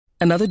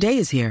Another day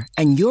is here,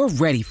 and you're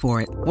ready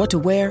for it. What to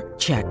wear?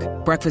 Check.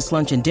 Breakfast,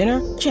 lunch, and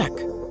dinner? Check.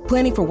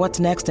 Planning for what's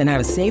next and how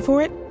to save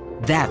for it?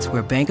 That's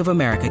where Bank of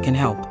America can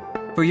help.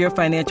 For your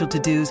financial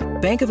to-dos,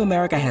 Bank of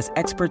America has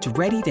experts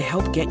ready to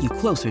help get you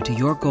closer to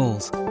your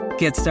goals.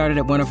 Get started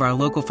at one of our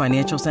local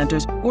financial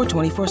centers or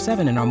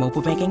 24/7 in our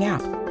mobile banking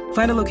app.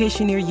 Find a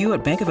location near you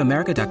at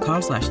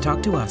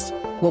bankofamerica.com/talktous.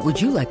 What would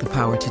you like the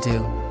power to do?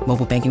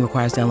 Mobile banking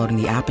requires downloading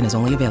the app and is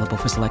only available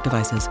for select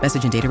devices.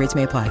 Message and data rates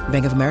may apply.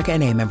 Bank of America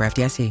N.A., member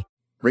FDIC.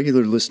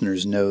 Regular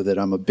listeners know that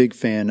I'm a big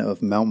fan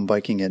of mountain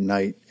biking at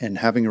night, and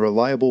having a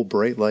reliable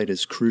bright light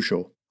is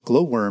crucial.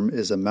 Glowworm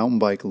is a mountain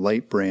bike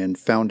light brand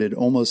founded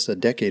almost a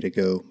decade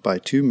ago by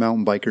two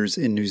mountain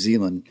bikers in New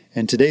Zealand,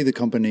 and today the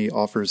company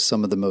offers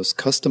some of the most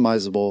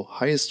customizable,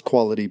 highest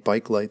quality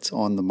bike lights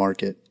on the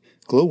market.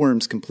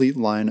 Glowworm's complete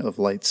line of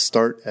lights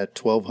start at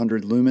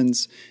 1200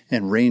 lumens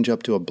and range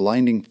up to a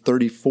blinding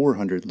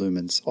 3400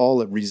 lumens,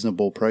 all at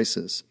reasonable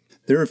prices.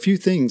 There are a few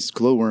things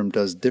Glowworm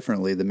does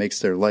differently that makes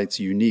their lights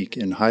unique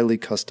and highly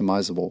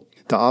customizable.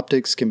 The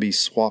optics can be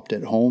swapped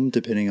at home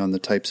depending on the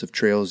types of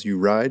trails you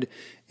ride,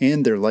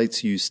 and their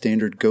lights use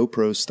standard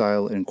GoPro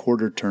style and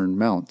quarter-turn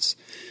mounts.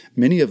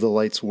 Many of the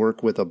lights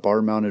work with a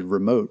bar-mounted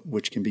remote,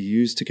 which can be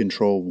used to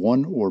control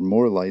one or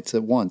more lights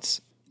at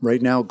once.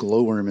 Right now,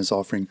 Glowworm is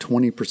offering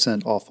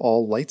 20% off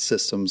all light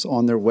systems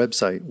on their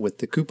website with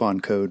the coupon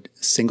code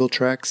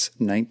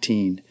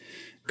SingleTracks19.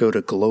 Go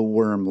to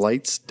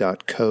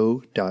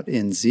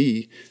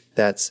glowwormlights.co.nz,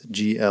 that's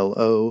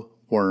G-L-O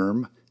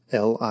worm,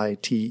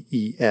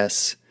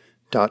 Lites.co.nz,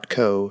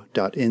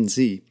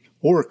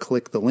 or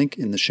click the link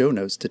in the show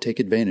notes to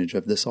take advantage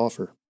of this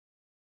offer.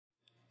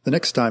 The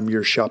next time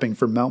you're shopping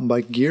for mountain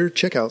bike gear,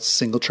 check out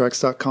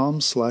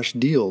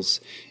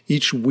singletracks.com/deals.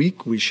 Each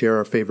week we share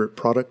our favorite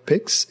product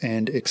picks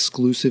and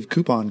exclusive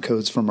coupon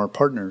codes from our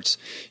partners.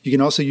 You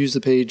can also use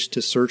the page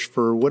to search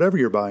for whatever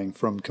you're buying,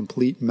 from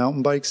complete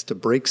mountain bikes to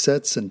brake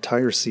sets and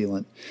tire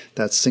sealant.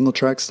 That's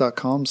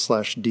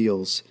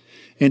singletracks.com/deals.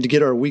 And to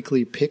get our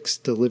weekly picks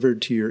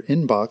delivered to your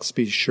inbox,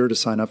 be sure to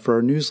sign up for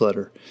our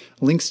newsletter.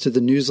 Links to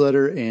the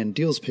newsletter and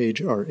deals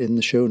page are in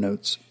the show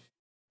notes.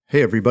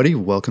 Hey everybody,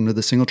 welcome to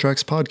the Single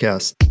Tracks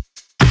Podcast.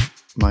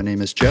 My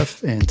name is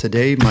Jeff, and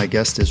today my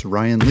guest is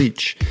Ryan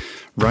Leach.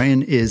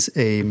 Ryan is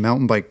a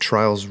mountain bike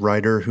trials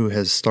rider who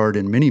has starred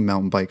in many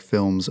mountain bike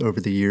films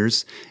over the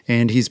years,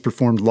 and he's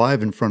performed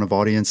live in front of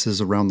audiences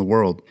around the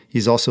world.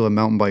 He's also a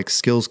mountain bike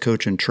skills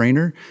coach and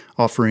trainer,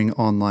 offering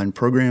online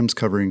programs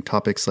covering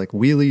topics like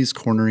wheelies,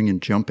 cornering,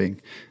 and jumping.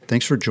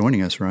 Thanks for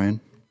joining us, Ryan.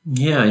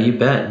 Yeah, you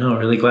bet. No,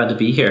 really glad to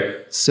be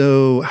here.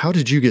 So how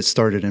did you get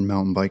started in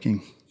mountain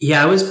biking?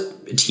 Yeah, I was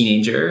a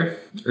teenager,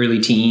 early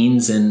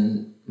teens,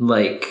 and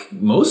like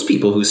most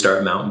people who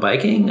start mountain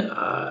biking,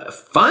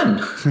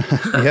 fun.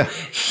 Yeah.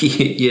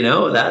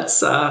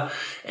 That's,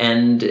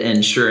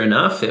 and sure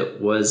enough, it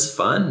was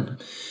fun.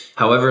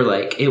 However,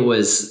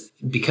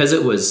 because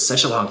it was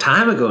such a long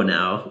time ago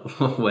now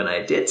when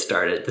I did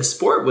start it, the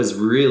sport was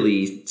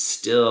really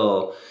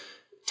still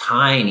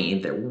tiny.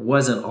 There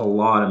wasn't a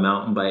lot of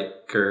mountain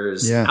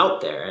bikers out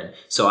there. And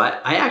so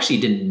I actually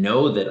didn't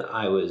know that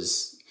I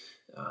was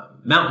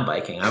mountain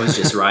biking. I was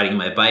just riding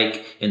my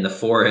bike in the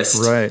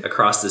forest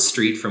across the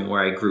street from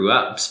where I grew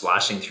up,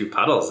 splashing through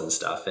puddles and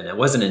stuff. And it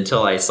wasn't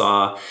until I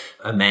saw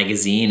a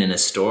magazine in a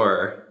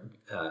store,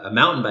 a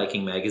mountain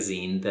biking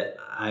magazine, that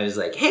I was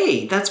like,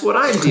 hey, that's what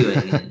I'm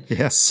doing.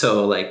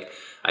 So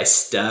I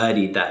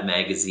studied that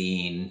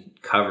magazine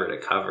cover to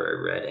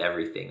cover, read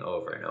everything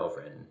over and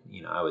over. And,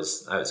 I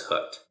was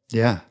hooked.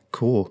 Yeah,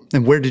 cool.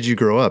 And where did you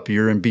grow up?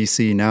 You're in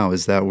BC now.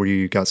 Is that where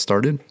you got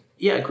started?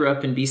 Yeah, I grew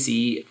up in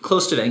BC,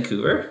 close to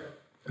Vancouver,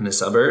 in a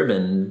suburb,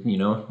 and,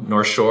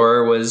 North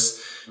Shore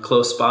was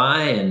close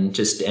by and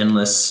just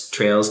endless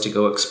trails to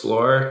go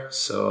explore.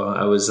 So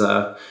I was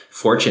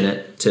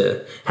fortunate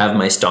to have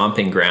my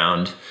stomping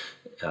ground,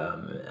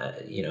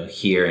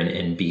 here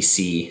in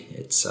BC.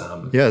 It's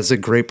it's a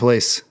great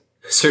place.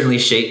 Certainly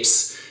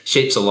shapes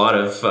a lot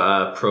of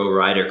pro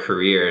rider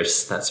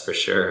careers, that's for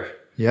sure.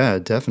 Yeah,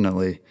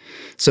 definitely.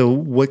 So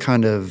what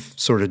kind of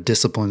sort of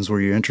disciplines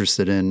were you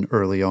interested in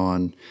early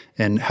on?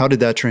 And how did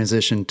that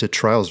transition to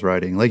trials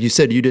riding? Like you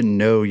said, you didn't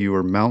know you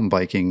were mountain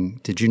biking.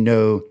 Did you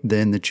know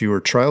then that you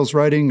were trials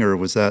riding, or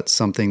was that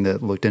something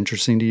that looked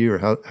interesting to you?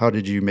 Or how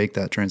did you make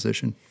that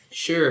transition?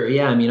 Sure.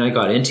 Yeah. I mean, I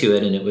got into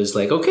it and it was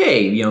like,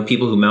 okay,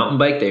 people who mountain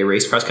bike, they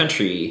race cross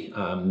country,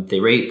 they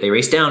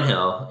race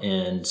downhill.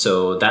 And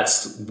so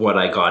that's what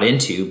I got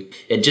into.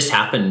 It just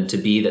happened to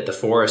be that the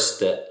forest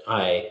that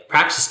I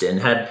practiced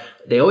in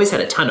they always had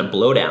a ton of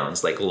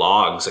blowdowns, like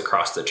logs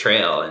across the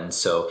trail. And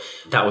so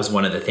that was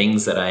one of the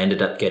things that I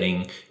ended up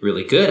getting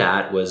really good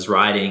at, was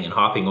riding and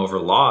hopping over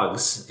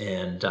logs.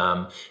 And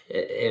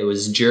it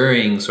was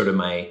during sort of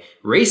my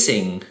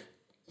racing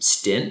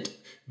stint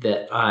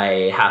that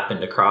I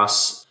happened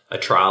across a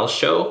trials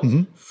show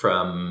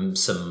from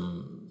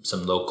some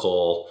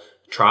local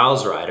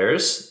trials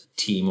riders,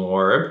 Team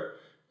Orb,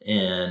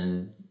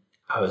 and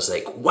I was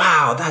like,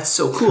 wow, that's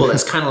so cool.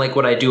 That's kind of like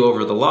what I do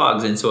over the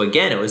logs. And so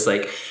again, it was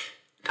like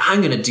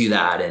I'm going to do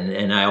that.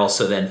 And I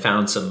also then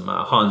found some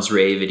Hans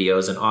Ray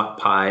videos and Ott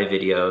Pie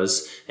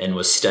videos and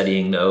was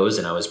studying those.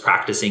 And I was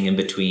practicing in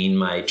between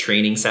my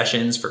training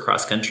sessions for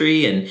cross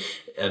country. And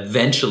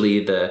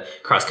eventually the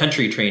cross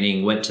country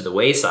training went to the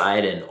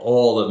wayside and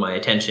all of my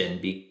attention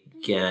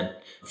began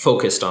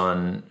focused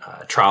on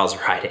trials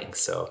riding.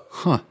 So,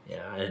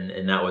 yeah.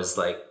 And that was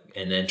like,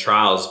 and then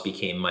trials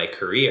became my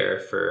career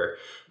for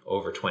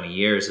over 20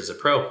 years as a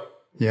pro.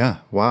 Yeah.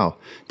 Wow.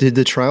 Did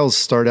the trials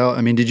start out?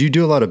 I mean, did you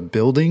do a lot of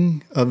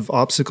building of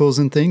obstacles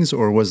and things,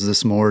 or was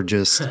this more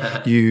just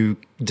you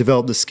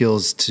developed the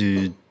skills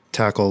to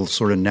tackle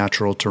sort of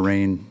natural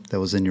terrain that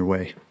was in your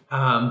way?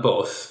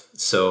 Both.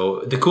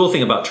 So the cool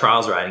thing about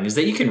trials riding is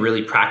that you can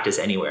really practice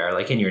anywhere.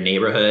 Like in your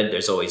neighborhood,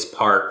 there's always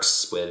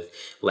parks with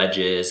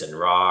ledges and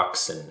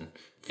rocks and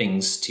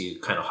things to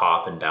kind of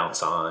hop and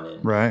bounce on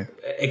and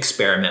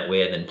experiment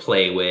with and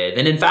play with.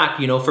 And in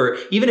fact, for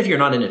even if you're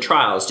not into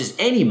trials, just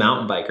any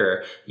mountain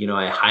biker,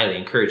 I highly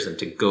encourage them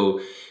to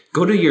go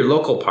to your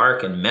local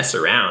park and mess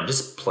around,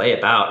 just play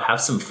about, have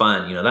some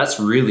fun. That's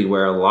really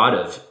where a lot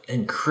of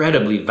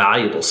incredibly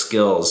valuable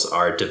skills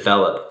are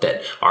developed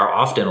that are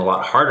often a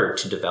lot harder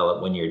to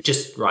develop when you're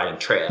just riding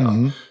trail.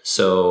 Mm-hmm.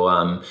 So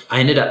I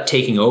ended up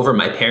taking over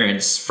my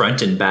parents'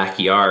 front and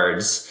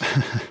backyards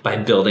by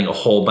building a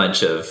whole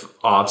bunch of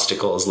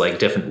obstacles, like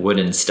different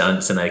wooden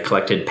stunts. And I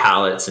collected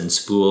pallets and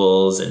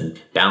spools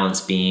and balance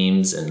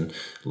beams and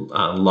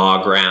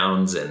log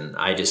rounds. And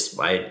I just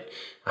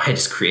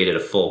created a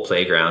full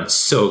playground.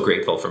 So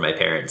grateful for my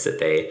parents that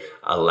they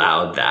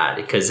allowed that,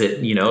 because as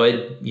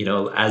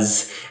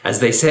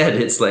they said,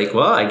 it's like,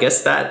 well, I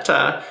guess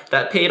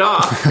that paid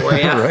off for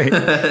you.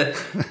 Right.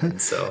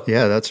 So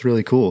yeah, that's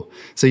really cool.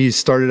 So you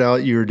started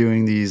out, you were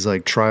doing these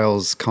like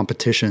trials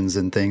competitions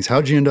and things.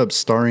 How'd you end up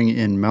starring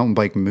in mountain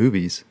bike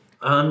movies?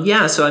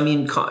 So I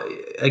mean,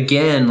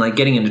 again, like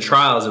getting into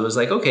trials, it was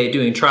like, okay,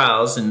 doing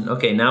trials, and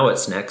okay, now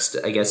what's next?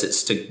 I guess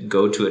it's to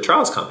go to a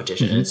trials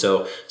competition. Mm-hmm. And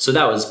so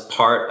that was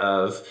part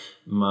of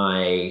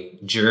my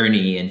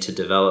journey into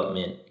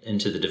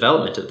the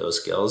development of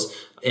those skills.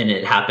 And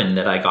it happened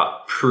that I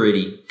got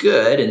pretty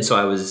good. And so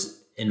I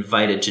was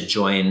invited to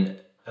join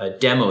a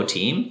demo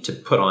team to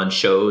put on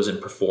shows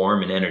and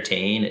perform and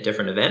entertain at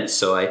different events.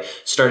 So I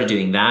started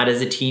doing that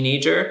as a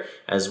teenager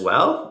as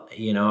well.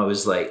 I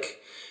was like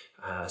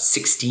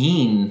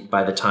 16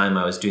 by the time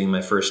I was doing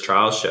my first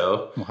trial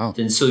show. Wow.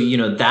 And so,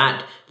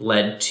 that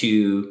led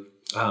to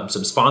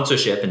some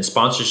sponsorship, and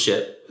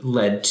sponsorship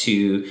led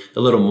to a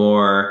little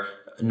more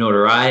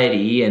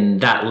notoriety, and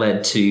that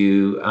led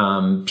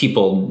to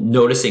people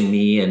noticing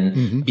me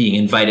and being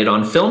invited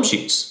on film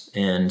shoots.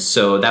 And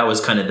so that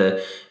was kind of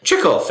the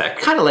trickle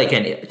effect, kind of like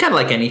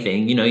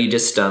anything, you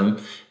just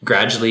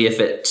gradually, if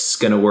it's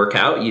going to work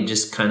out, you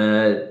just kind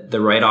of,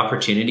 the right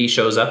opportunity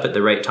shows up at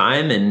the right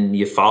time and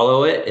you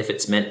follow it if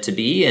it's meant to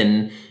be,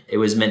 and it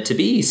was meant to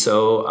be.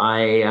 So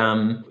I,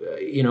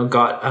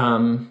 got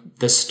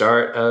the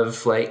start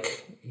of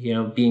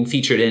being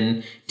featured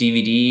in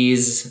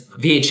DVDs,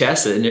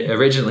 VHS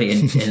originally,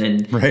 and then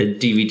the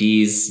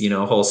DVDs,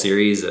 a whole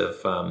series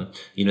of,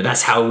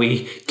 that's how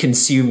we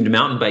consumed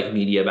mountain bike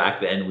media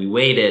back then. We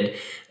waited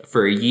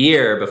for a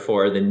year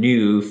before the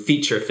new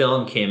feature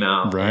film came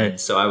out. Right. And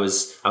so I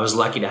was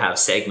lucky to have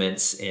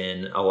segments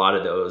in a lot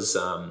of those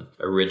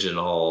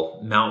original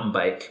mountain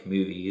bike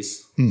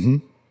movies. Mm-hmm.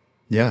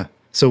 Yeah.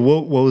 So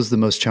what was the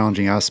most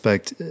challenging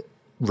aspect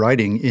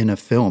riding in a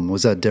film?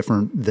 Was that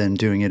different than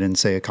doing it in,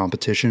 say, a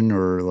competition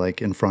or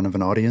like in front of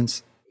an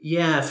audience?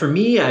 Yeah, for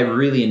me, I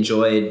really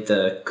enjoyed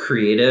the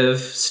creative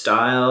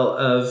style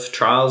of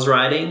trials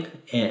riding,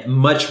 and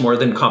much more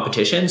than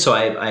competition. So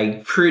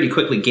I pretty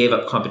quickly gave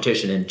up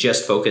competition and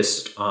just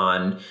focused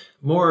on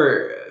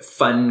more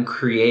fun,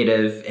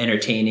 creative,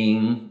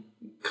 entertaining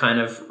kind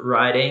of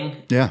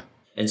riding. Yeah.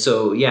 And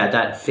so,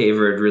 that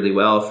favored really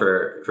well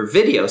for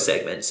video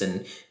segments.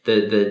 And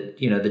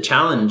the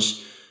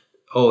challenge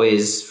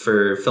always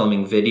for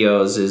filming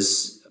videos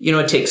is,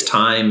 it takes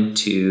time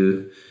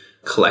to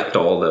collect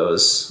all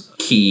those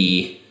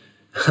key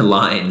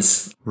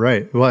lines.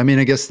 Right. Well, I mean,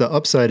 I guess the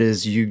upside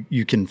is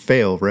you can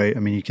fail, right? I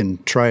mean, you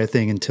can try a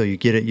thing until you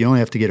get it. You only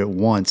have to get it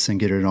once and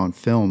get it on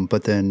film.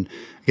 But then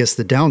I guess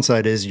the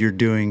downside is you're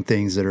doing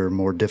things that are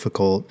more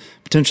difficult,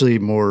 potentially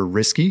more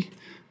risky,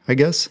 I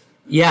guess.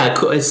 Yeah,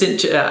 cool.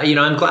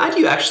 I'm glad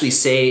you actually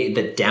say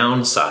the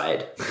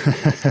downside.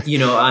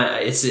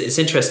 It's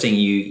interesting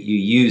you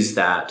use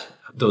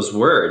those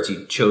words.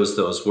 You chose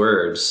those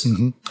words.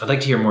 Mm-hmm. I'd like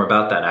to hear more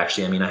about that.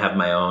 Actually, I mean, I have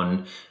my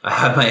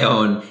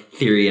own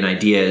theory and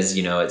ideas.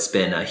 It's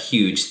been a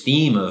huge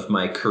theme of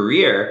my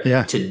career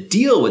to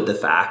deal with the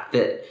fact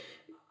that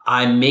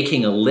I'm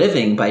making a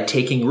living by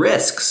taking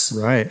risks.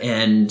 Right.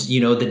 And,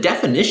 the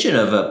definition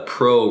of a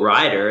pro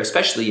rider,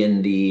 especially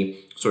in the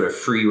sort of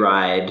free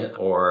ride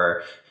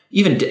or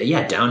even,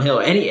 downhill,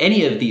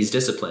 any of these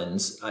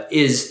disciplines,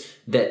 is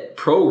that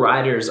pro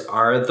riders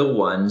are the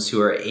ones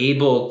who are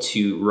able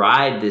to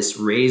ride this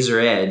razor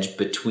edge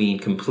between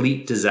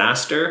complete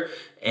disaster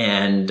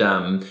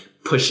and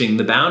pushing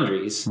the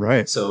boundaries.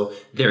 Right. So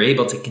they're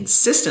able to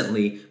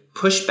consistently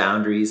push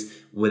boundaries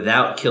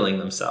without killing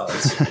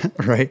themselves.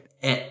 Right.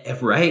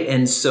 Right.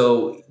 And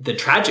so the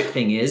tragic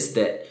thing is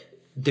that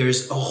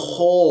there's a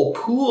whole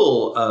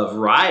pool of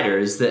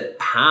riders that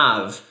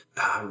have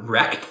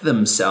wrecked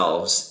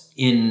themselves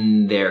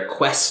in their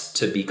quest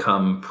to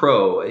become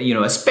pro,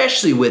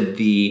 especially with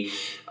the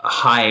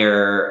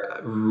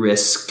higher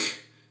risk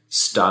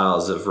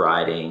styles of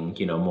riding,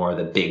 more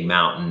the big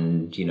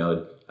mountain,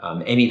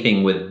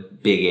 anything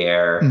with big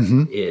air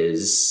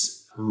is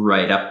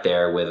right up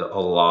there with a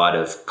lot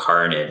of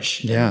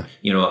carnage. Yeah.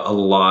 And, a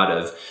lot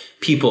of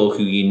people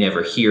who you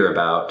never hear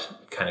about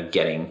kind of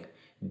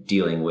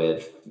dealing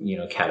with,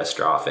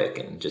 catastrophic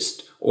and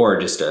just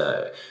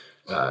a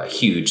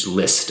huge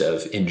list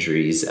of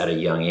injuries at a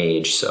young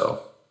age.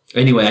 So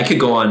anyway, I could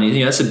go on,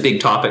 that's a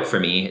big topic for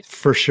me.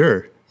 For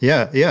sure.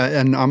 Yeah.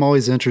 And I'm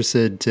always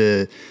interested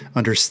to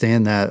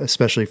understand that,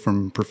 especially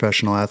from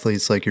professional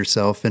athletes like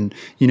yourself. And,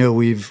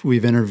 we've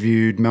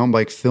interviewed mountain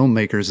bike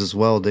filmmakers as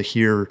well to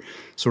hear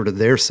sort of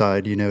their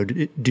side.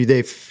 Do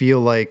they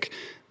feel like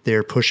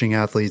they're pushing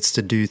athletes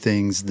to do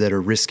things that are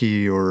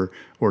risky or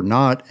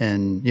not?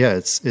 And yeah,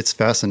 it's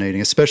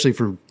fascinating, especially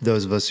for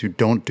those of us who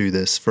don't do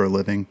this for a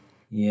living.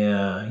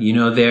 Yeah.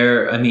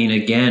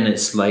 Again,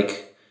 it's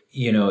like,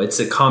 it's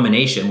a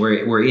combination.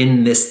 We're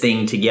in this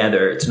thing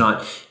together. It's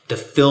not the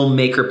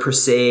filmmaker per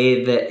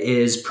se that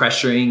is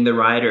pressuring the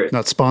rider.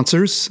 Not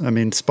sponsors.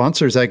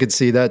 Sponsors, I could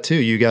see that too.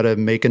 You got to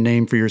make a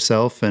name for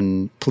yourself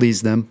and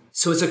please them.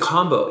 So it's a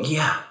combo.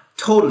 Yeah,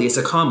 totally. It's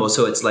a combo.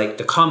 So it's like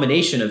the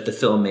combination of the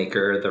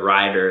filmmaker, the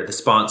rider, the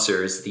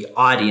sponsors, the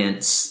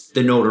audience,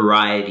 the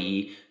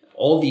notoriety.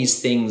 All these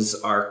things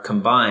are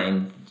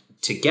combined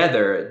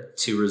together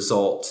to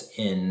result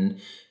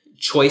in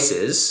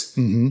choices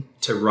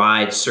to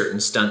ride certain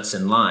stunts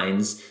and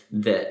lines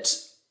that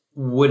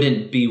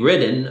wouldn't be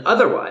ridden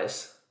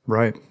otherwise.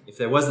 Right. If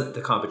there wasn't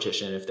the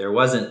competition, if there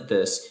wasn't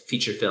this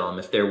feature film,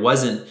 if there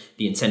wasn't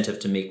the incentive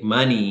to make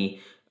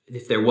money,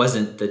 if there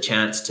wasn't the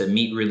chance to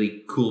meet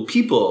really cool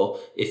people,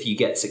 if you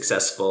get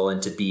successful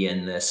and to be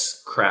in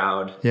this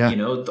crowd,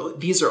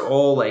 these are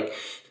all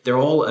they're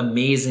all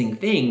amazing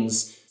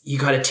things. You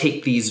got to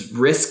take these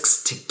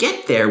risks to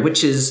get there,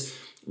 which is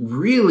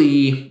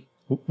really...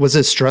 Was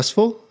it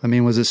stressful?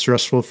 Was it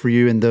stressful for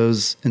you in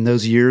those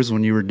years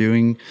when you were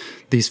doing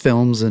these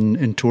films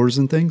and tours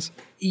and things?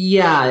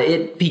 Yeah,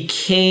 it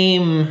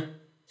became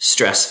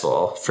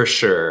stressful for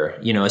sure.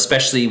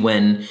 Especially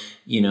when,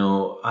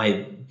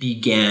 I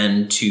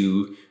began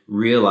to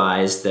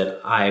realize that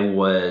I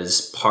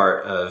was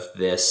part of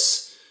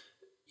this,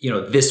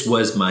 this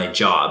was my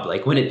job.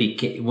 Like when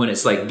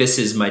it's like, this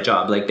is my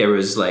job. Like there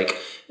was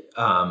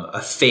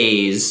a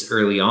phase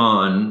early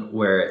on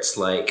where it's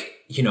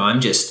like,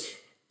 I'm just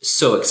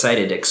so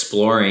excited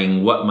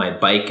exploring what my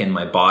bike and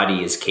my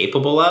body is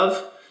capable of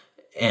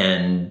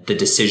and the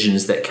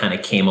decisions that kind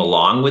of came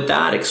along with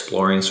that,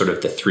 exploring sort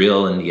of the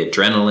thrill and the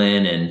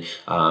adrenaline and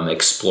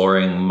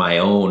exploring my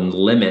own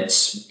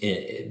limits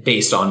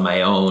based on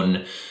my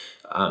own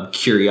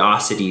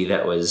curiosity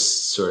that was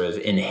sort of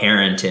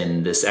inherent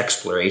in this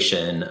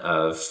exploration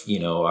of,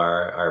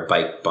 our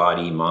bike,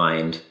 body,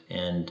 mind.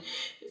 And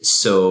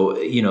so,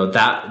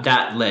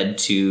 that led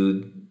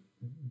to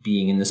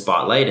being in the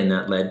spotlight, and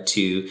that led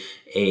to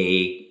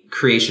a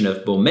creation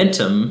of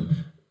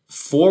momentum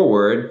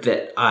forward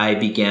that I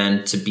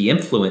began to be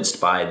influenced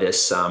by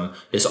this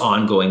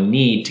ongoing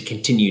need to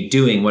continue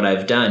doing what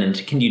I've done and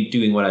to continue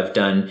doing what I've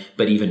done,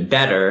 but even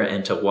better,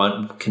 and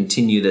to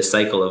continue the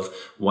cycle of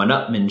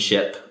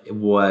one-upmanship. It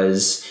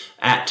was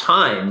at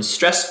times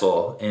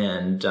stressful,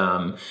 and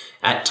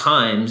at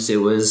times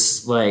it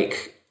was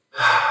like,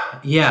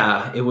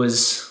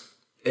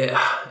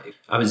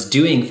 I was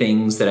doing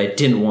things that I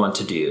didn't want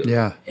to do.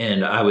 Yeah.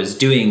 And I was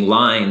doing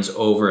lines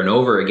over and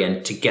over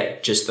again to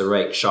get just the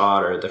right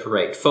shot or the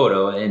right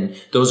photo. And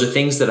those are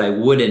things that I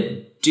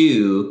wouldn't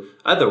do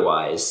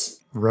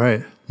otherwise.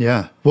 Right.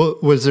 Yeah. Well,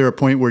 was there a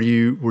point where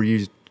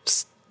you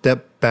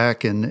stepped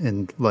back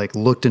and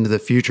looked into the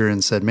future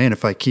and said, man,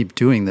 if I keep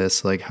doing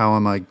this, how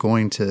am I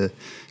going to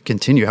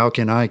continue? How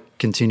can I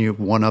continue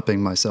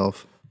one-upping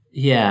myself?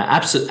 Yeah,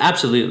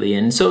 absolutely.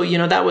 And so,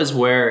 that was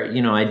where,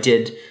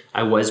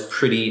 I was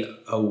pretty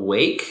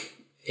awake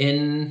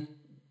in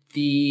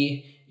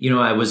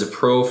I was a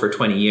pro for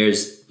 20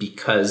 years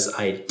because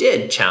I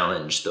did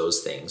challenge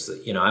those things.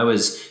 I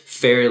was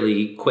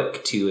fairly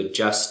quick to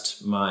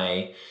adjust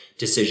my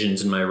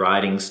decisions and my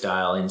riding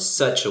style in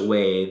such a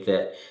way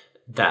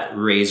that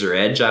razor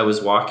edge I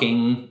was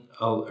walking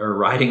or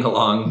riding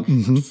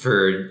along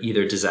for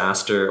either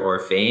disaster or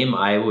fame,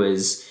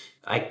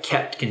 I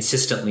kept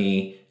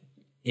consistently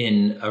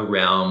in a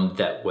realm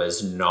that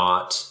was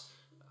not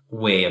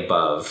way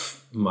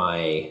above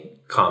my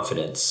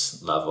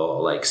confidence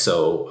level.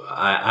 So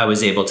I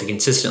was able to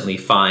consistently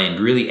find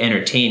really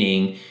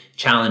entertaining,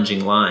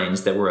 challenging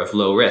lines that were of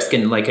low risk.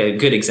 And a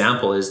good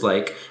example is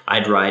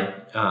I'd ride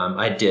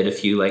I did a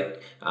few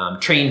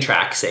train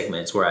track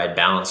segments where I'd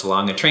balance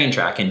along a train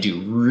track and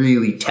do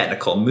really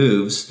technical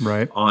moves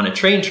on a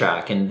train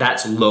track. And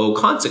that's low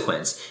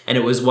consequence. And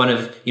it was one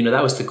of,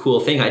 that was the cool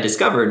thing I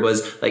discovered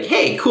was like,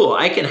 hey, cool,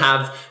 I can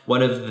have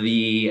one of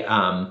the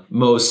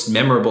most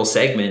memorable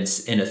segments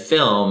in a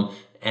film,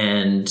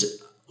 and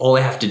all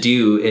I have to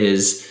do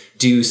is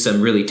do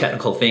some really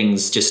technical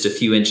things just a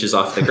few inches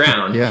off the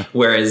ground. Yeah.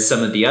 Whereas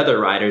some of the other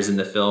riders in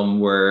the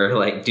film were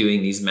like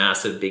doing these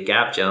massive big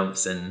gap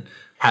jumps and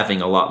having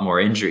a lot more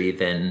injury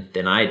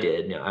than I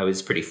did. I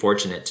was pretty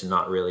fortunate to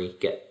not really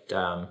get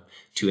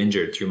too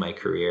injured through my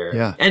career.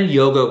 Yeah. And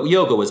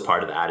yoga was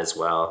part of that as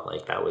well.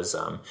 Like that was,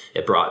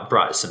 it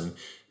brought some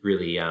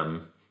really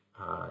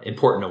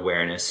important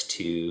awareness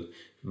to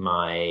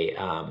my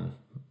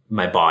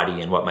my body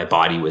and what my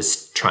body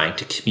was trying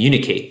to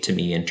communicate to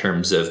me in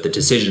terms of the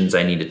decisions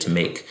I needed to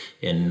make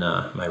in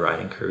my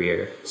riding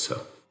career.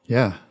 So,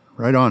 yeah,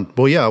 right on.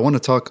 Well, yeah, I want to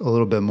talk a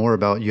little bit more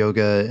about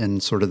yoga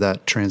and sort of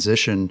that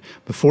transition.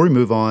 Before we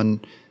move on,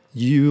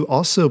 you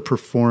also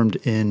performed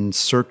in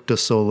Cirque du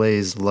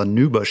Soleil's La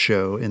Nouba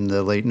show in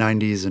the late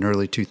 90s and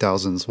early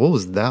 2000s. What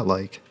was that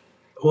like?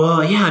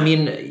 Well, yeah, I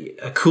mean,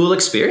 a cool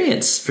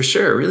experience for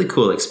sure. A really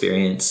cool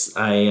experience.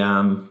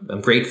 I'm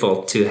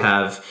grateful to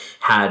have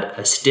had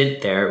a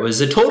stint there. It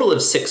was a total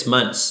of 6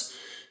 months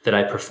that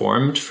I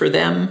performed for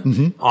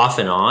them off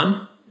and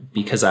on,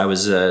 because I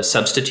was a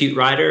substitute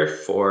rider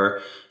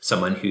for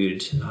someone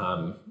who'd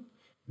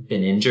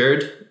been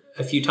injured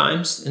a few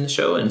times in the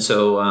show. And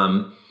so,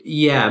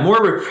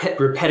 more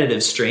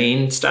repetitive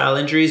strain style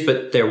injuries,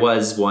 but there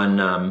was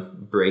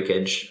one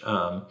breakage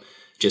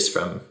just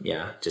from,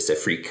 just a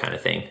freak kind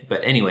of thing.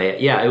 But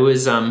anyway, it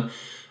was,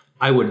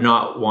 I would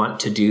not want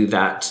to do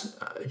that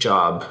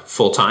job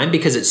full time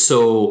because it's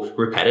so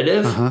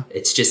repetitive.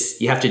 It's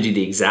just, you have to do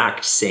the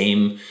exact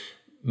same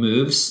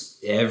moves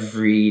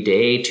every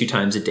day, 2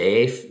 times a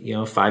day,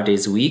 5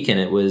 days a week. And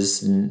it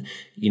was,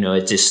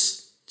 it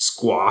just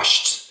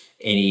squashed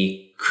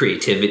any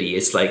creativity.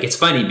 It's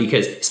funny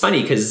because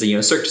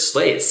Cirque du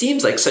Soleil, it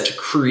seems like such a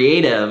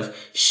creative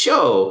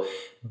show,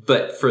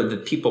 but for the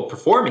people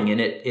performing in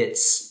it,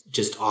 it's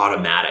just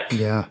automatic.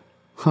 Yeah.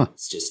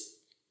 It's just,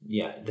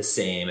 the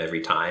same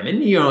every time.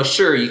 And,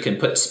 sure, you can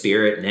put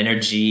spirit and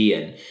energy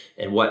and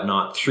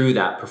whatnot through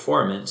that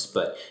performance,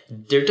 but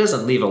there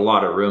doesn't leave a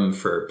lot of room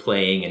for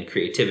playing and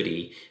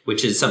creativity,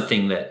 which is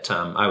something that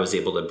I was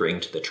able to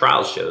bring to the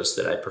trial shows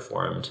that I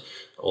performed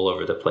all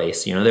over the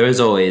place.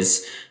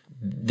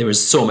 There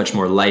was so much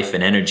more life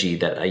and energy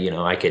that,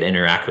 I could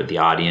interact with the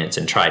audience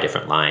and try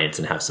different lines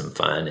and have some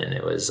fun. And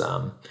it was,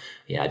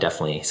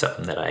 definitely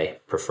something that I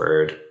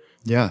preferred.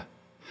 Yeah.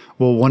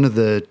 Well, one of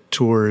the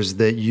tours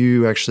that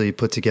you actually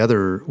put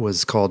together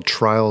was called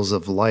Trials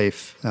of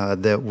Life,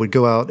 that would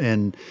go out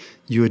and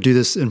you would do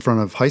this in front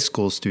of high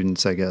school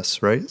students, I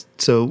guess, right?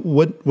 So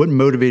what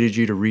motivated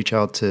you to reach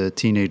out to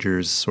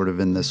teenagers sort of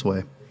in this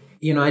way?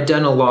 I'd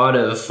done a lot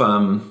of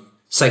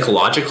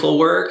psychological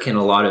work and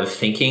a lot of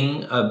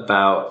thinking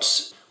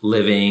about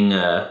living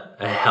a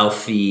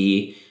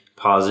healthy,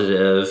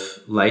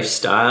 positive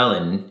lifestyle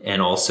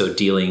and also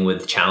dealing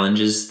with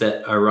challenges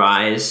that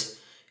arise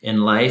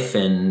in life.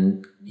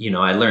 And,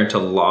 I learned a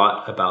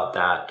lot about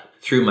that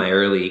through my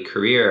early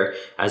career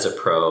as a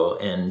pro.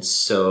 And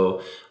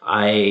so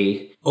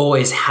I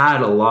always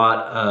had a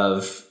lot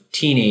of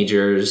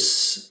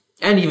teenagers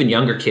and even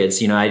younger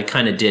kids. I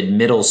kind of did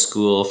middle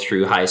school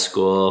through high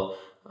school.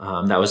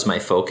 That was my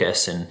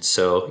focus. And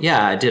so,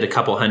 I did a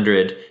couple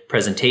hundred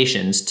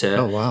presentations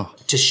to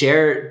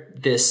share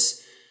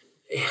this.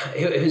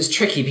 It was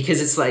tricky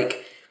because it's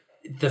like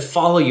the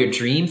follow your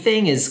dream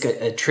thing is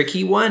a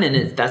tricky one.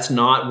 And that's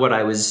not what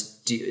I was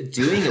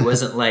doing. It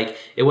wasn't like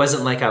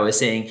I was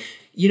saying,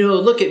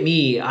 look at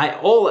me.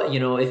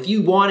 If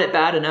you want it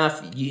bad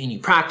enough and you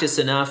practice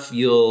enough,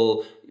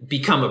 you'll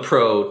become a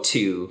pro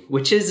too,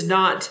 which is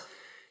not,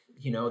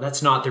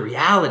 that's not the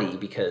reality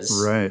because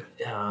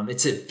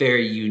it's a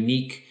very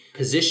unique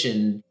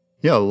position.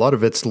 Yeah, a lot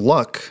of it's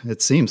luck,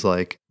 it seems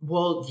like.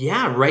 Well,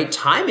 yeah, right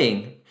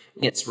timing.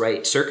 It's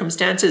right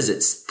circumstances,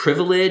 it's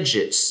privilege,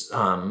 it's,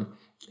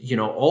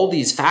 all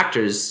these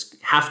factors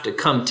have to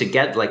come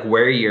together, like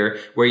where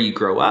you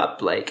grow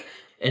up.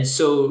 And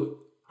so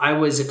I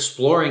was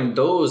exploring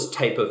those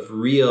type of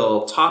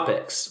real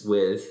topics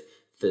with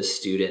the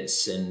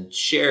students and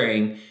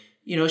sharing,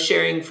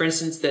 for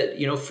instance,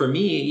 that, for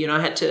me,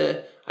 I had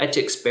to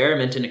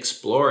experiment and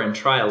explore and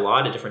try a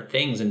lot of different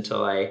things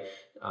until I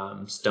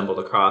stumbled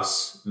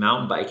across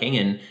mountain biking.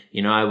 And,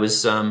 I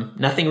was,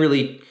 nothing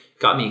really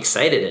got me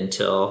excited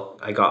until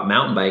I got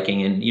mountain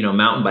biking. And,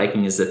 mountain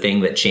biking is the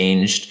thing that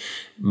changed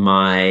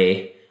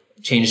my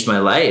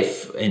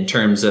life in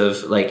terms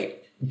of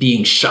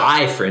being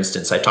shy, for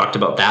instance. I talked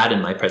about that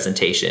in my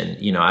presentation.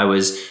 I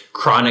was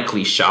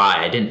chronically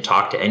shy. I didn't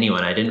talk to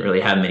anyone. I didn't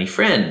really have many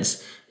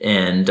friends.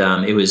 And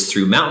it was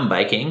through mountain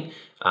biking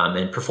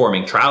and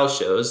performing trial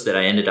shows that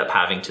I ended up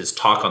having to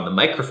talk on the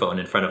microphone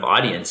in front of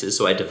audiences.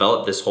 So I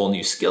developed this whole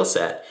new skill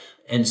set.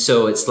 And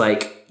so it's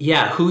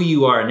who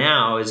you are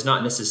now is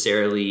not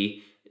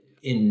necessarily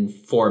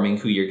informing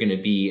who you're going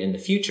to be in the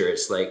future.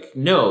 It's like,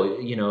 no,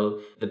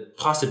 the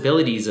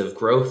possibilities of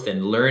growth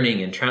and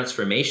learning and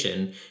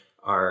transformation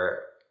are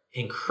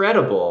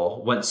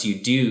incredible once you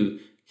do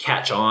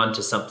catch on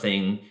to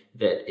something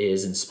that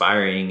is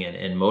inspiring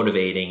and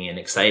motivating and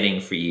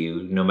exciting for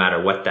you, no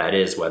matter what that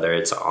is, whether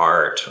it's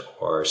art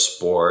or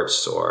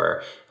sports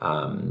or,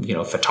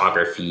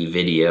 photography,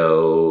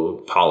 video,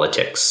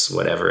 politics,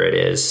 whatever it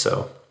is.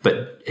 So,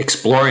 but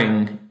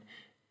exploring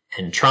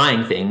and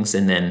trying things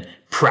and then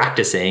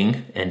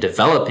practicing and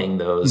developing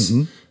those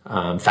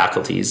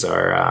faculties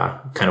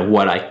are kind of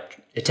what I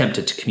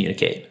attempted to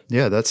communicate.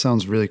 Yeah, that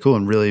sounds really cool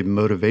and really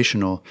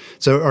motivational.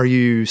 So are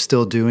you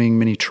still doing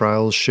many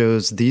trials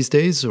shows these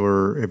days,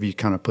 or have you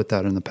kind of put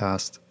that in the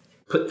past?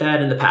 Put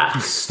that in the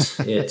past.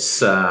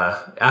 It's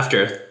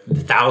after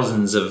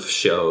thousands of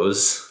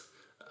shows,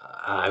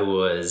 I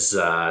was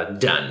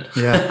done.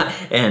 Yeah.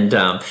 And,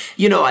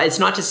 it's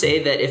not to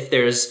say that if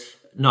there's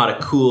not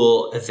a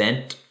cool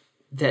event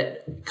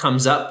that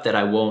comes up that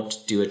I won't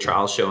do a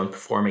trial show and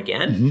perform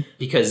again.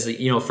 Because,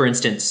 for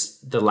instance,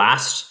 the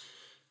last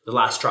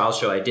trial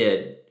show I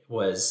did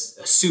was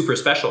a super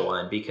special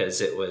one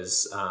because it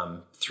was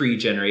 3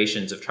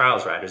 generations of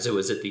trials riders. It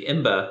was at the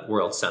IMBA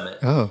World Summit.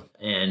 Oh.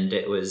 And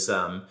it was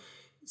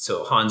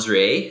so Hans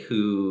Ray,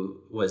 who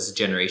was a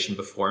generation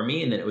before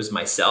me, and then it was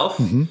myself,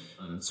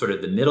 sort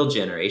of the middle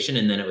generation,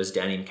 and then it was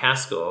Danny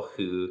McCaskill,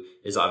 who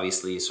is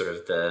obviously sort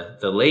of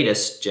the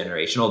latest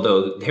generation,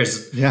 although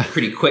there's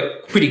pretty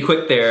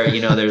quick there,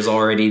 there's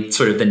already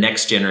sort of the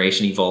next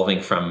generation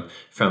evolving from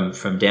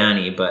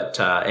Danny. But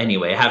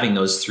anyway, having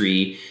those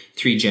three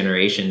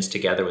generations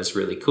together was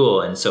really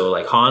cool. And so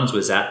like Hans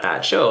was at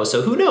that show.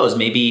 So who knows,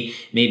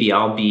 maybe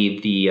I'll be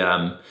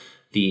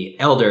the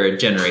elder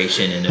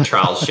generation in a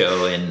trial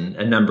show in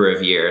a number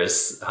of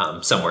years,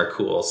 somewhere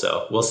cool.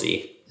 So we'll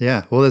see.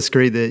 Yeah. Well, that's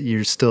great that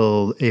you're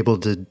still able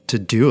to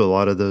do a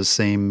lot of those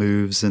same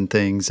moves and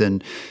things.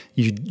 And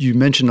you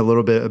mentioned a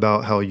little bit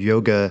about how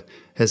yoga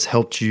has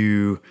helped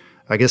you,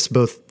 I guess,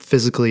 both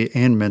physically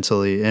and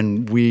mentally.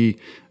 And we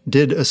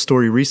did a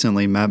story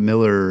recently. Matt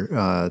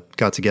Miller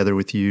got together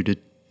with you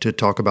to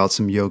talk about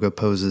some yoga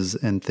poses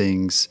and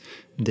things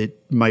that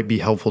might be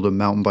helpful to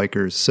mountain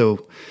bikers.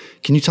 So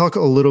can you talk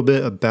a little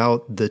bit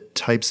about the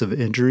types of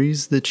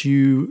injuries that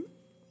you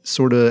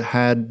sort of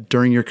had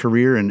during your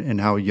career and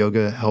how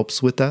yoga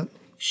helps with that?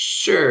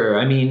 Sure.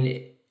 I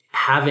mean,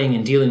 having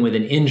and dealing with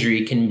an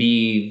injury can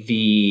be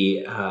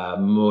the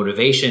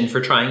motivation for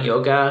trying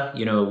yoga.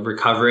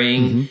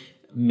 Recovering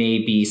may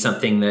be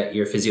something that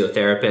your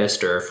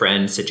physiotherapist or a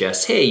friend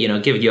suggests, hey,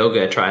 give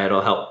yoga a try.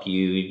 It'll help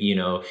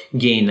you,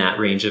 gain that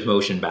range of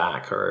motion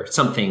back or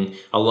something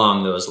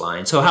along those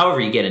lines. So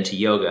however you get into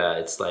yoga,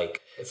 it's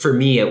like, for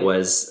me, it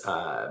was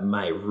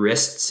my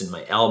wrists and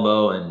my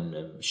elbow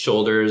and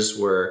shoulders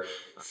were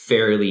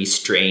fairly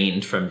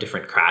strained from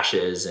different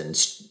crashes and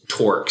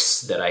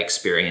torques that I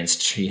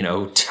experienced,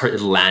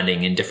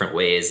 landing in different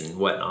ways and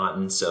whatnot.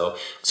 And so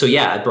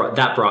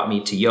that brought me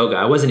to yoga.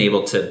 I wasn't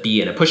able to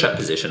be in a push-up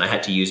position. I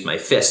had to use my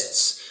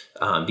fists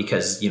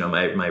because,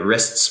 my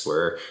wrists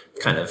were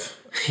kind of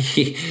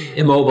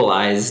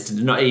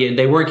immobilized.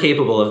 They weren't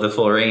capable of the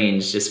full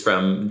range just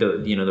from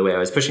the way I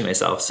was pushing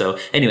myself. So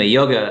anyway,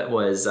 yoga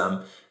was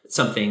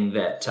something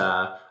that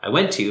I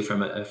went to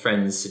from a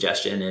friend's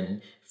suggestion.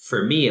 And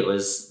for me, it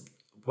was,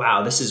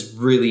 wow, this is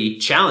really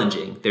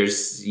challenging.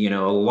 There's, a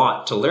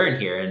lot to learn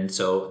here. And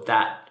so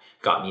that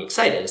got me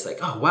excited. It's like,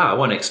 oh, wow, I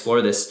want to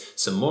explore this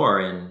some more.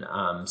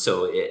 And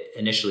so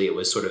initially it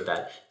was sort of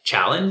that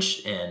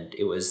challenge. And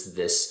it was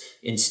this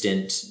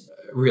instant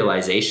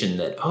realization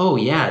that, oh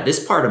yeah,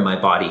 this part of my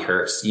body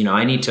hurts.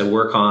 I need to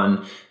work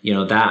on,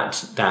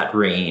 that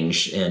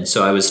range. And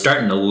so I was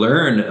starting to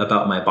learn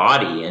about my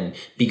body and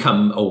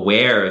become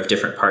aware of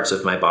different parts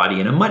of my body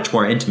in a much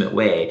more intimate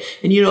way.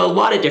 And, a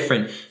lot of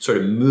different sort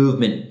of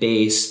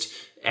movement-based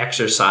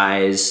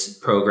exercise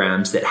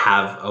programs that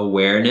have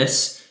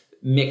awareness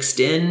mixed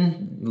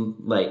in,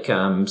 like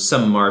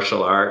some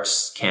martial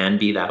arts can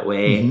be that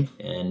way.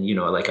 And,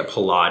 like a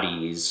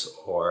Pilates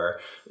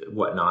or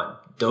whatnot.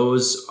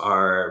 Those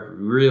are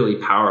really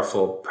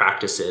powerful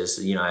practices.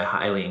 I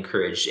highly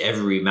encourage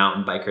every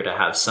mountain biker to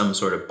have some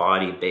sort of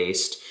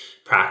body-based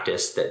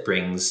practice that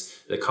brings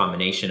the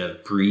combination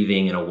of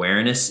breathing and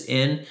awareness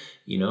in,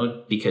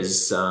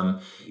 because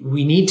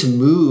we need to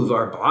move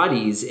our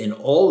bodies in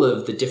all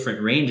of the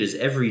different ranges,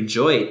 every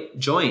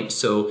joint,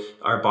 so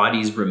our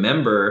bodies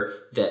remember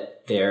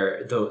that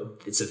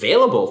it's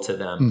available to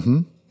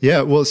them.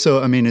 Yeah. Well,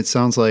 so, it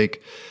sounds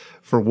like,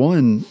 for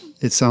one,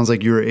 it sounds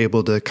like you were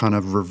able to kind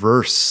of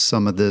reverse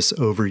some of this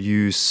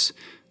overuse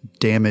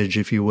damage,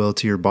 if you will,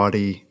 to your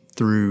body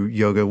through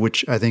yoga,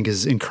 which I think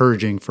is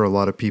encouraging for a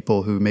lot of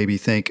people who maybe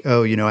think,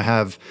 oh, I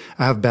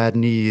have bad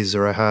knees,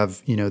 or I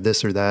have,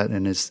 this or that,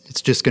 and it's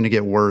just going to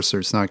get worse, or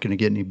it's not going to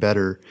get any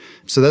better.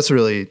 So that's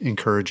really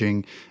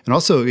encouraging. And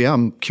also,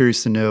 I'm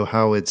curious to know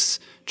how it's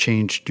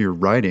changed your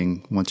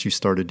riding once you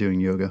started doing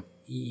yoga.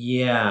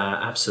 Yeah,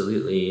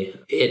 absolutely.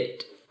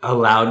 It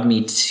allowed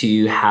me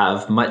to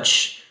have a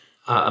much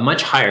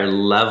higher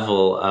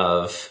level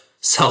of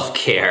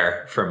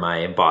self-care for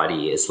my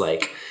body. Is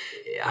like,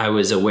 I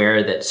was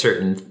aware that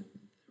certain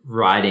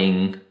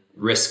riding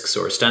risks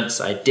or stunts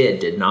I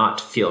did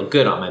not feel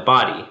good on my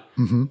body.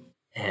 Mm-hmm.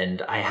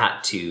 And I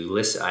had to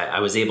listen. I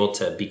was able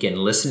to begin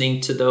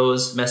listening to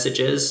those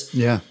messages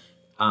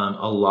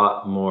a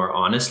lot more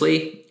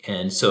honestly.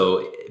 And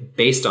so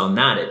based on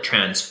that, it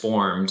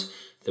transformed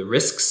the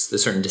risks, the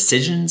certain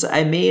decisions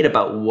I made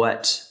about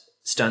what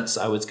stunts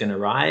I was going to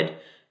ride.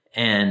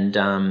 And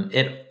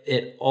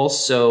it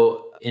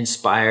also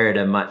inspired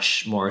a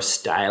much more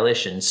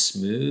stylish and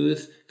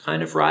smooth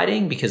kind of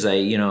riding, because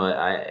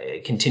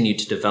I continued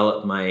to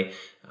develop my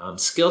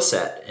skill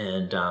set,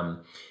 and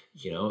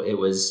it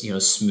was,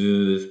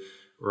 smooth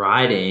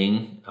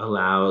riding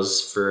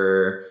allows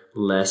for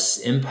less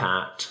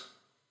impact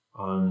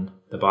on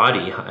the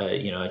body,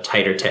 a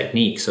tighter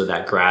technique. So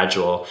that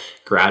gradual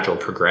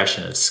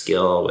progression of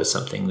skill was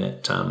something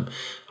that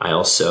I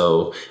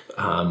also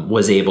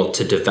was able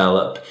to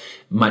develop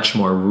much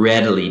more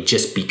readily,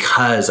 just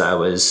because I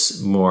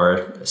was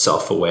more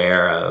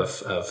self-aware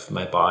of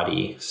my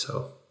body.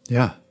 So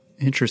yeah,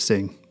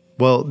 interesting.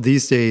 Well,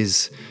 these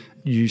days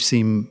you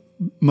seem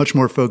much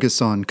more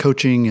focused on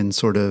coaching and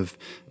sort of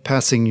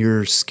passing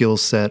your skill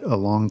set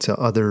along to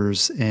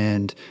others.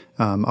 And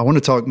I want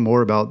to talk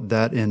more about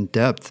that in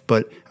depth,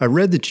 but I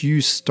read that you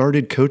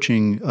started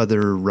coaching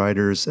other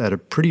riders at a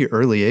pretty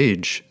early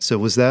age. So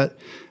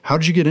how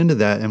did you get into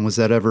that? And was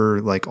that ever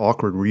like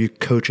awkward? Were you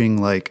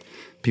coaching like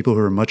people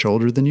who are much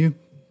older than you?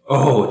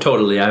 Oh,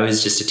 totally. I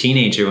was just a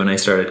teenager when I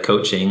started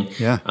coaching.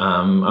 Yeah.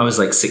 I was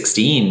like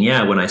 16.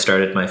 Yeah. When I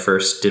started did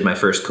my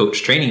first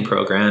coach training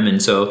program.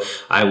 And so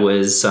I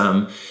was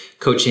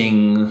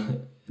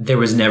coaching. There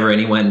was never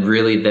anyone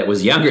really that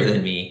was younger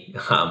than me.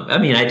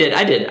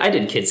 I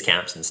did kids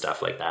camps and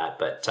stuff like that,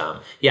 but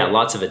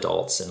lots of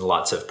adults and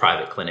lots of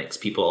private clinics.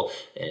 People,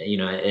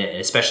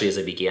 especially as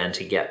I began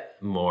to get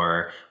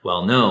more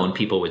well known,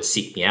 people would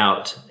seek me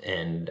out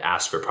and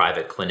ask for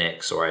private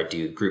clinics, or I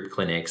do group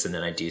clinics, and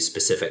then I do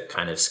specific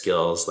kind of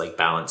skills like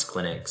balance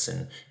clinics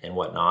and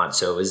whatnot.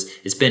 So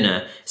it's been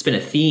a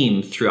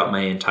theme throughout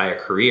my entire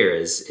career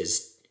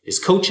is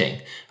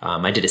coaching.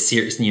 I did a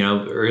series,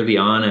 early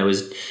on there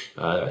was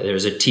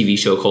a TV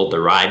show called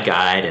The Ride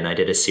Guide, and I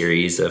did a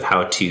series of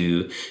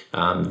how-to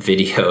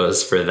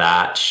videos for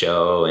that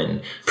show,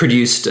 and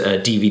produced a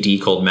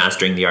DVD called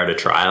Mastering the Art of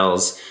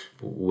Trials,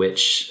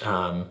 which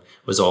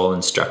was all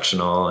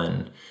instructional.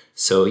 And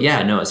so,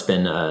 it's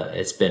been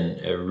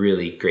a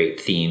really great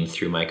theme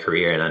through my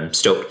career, and I'm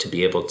stoked to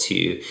be able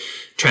to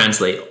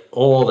translate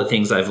all the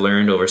things I've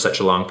learned over such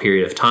a long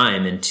period of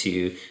time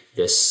into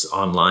this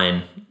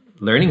online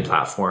learning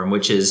platform,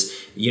 which is,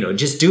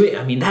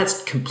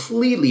 that's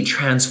completely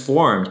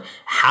transformed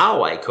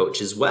how I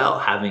coach as well,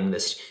 having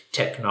this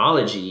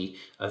technology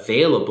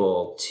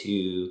available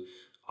to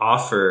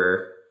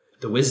offer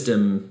the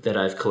wisdom that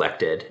I've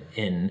collected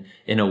in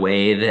a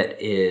way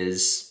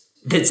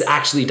that's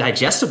actually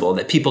digestible,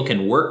 that people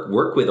can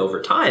work with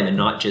over time, and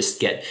not just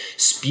get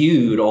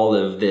spewed all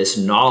of this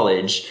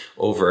knowledge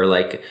over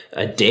like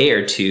a day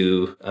or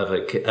two of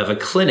a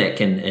clinic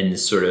and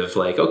sort of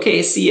like,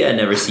 okay, see ya,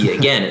 never see you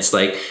again. It's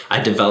like I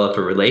develop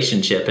a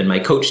relationship, and my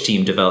coach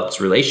team develops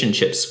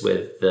relationships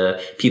with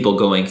the people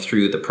going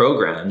through the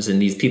programs,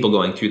 and these people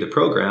going through the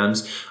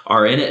programs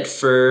are in it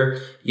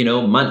for,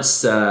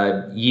 months,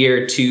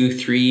 year, 2,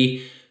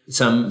 3.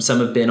 Some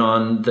have been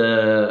on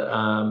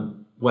the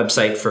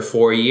website for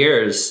 4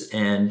 years,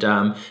 and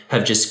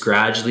have just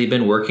gradually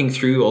been working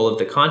through all of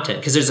the content,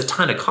 because there's a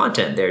ton of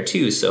content there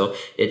too. So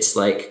it's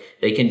like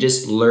they can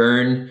just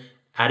learn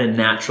at a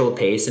natural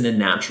pace and a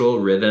natural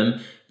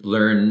rhythm,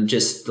 learn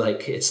just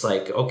like, it's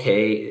like,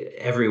 okay,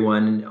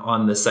 everyone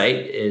on the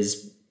site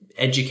is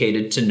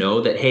educated to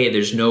know that, hey,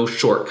 there's no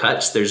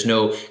shortcuts, there's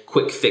no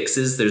quick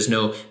fixes, there's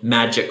no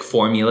magic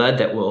formula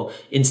that will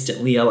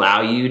instantly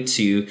allow you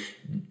to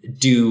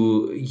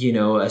do,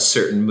 a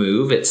certain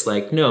move. It's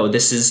like, no,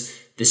 this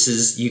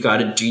is, you got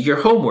to do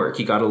your homework.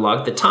 You got to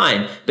log the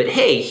time, but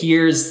hey,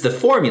 here's the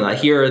formula.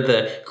 Here are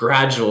the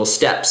gradual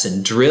steps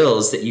and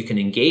drills that you can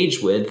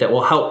engage with that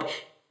will help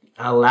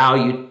allow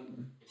you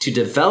to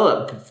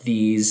develop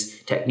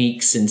these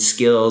techniques and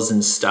skills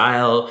and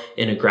style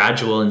in a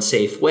gradual and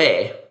safe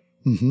way.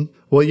 Mm-hmm.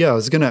 Well, yeah, I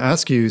was going to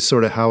ask you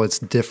sort of how it's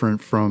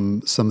different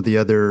from some of the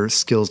other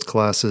skills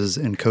classes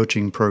and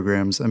coaching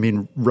programs. I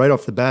mean, right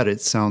off the bat,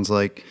 it sounds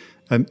like,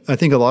 I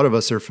think a lot of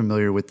us are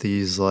familiar with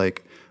these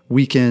like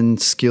weekend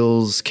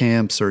skills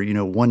camps or,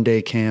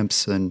 one-day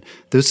camps, and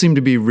those seem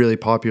to be really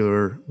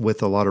popular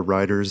with a lot of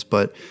riders,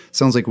 but it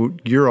sounds like what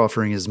you're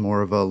offering is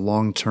more of a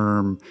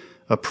long-term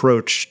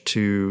approach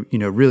to,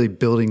 really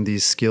building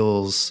these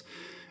skills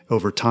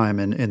over time,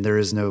 and there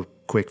is no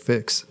quick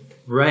fix.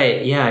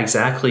 Right. Yeah,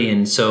 exactly.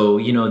 And so,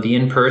 the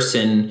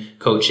in-person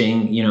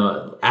coaching,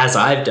 as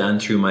I've done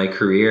through my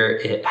career,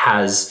 it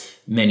has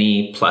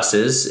many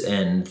pluses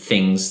and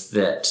things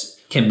that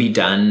can be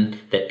done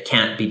that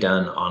can't be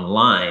done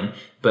online.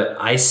 But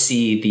I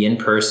see the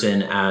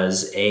in-person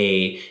as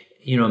a,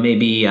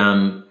 maybe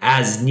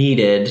as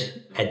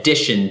needed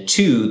addition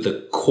to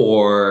the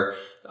core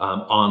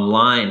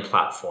online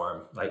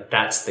platform. Like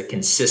that's the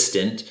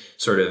consistent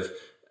sort of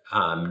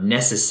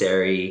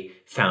necessary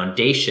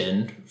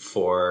foundation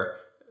for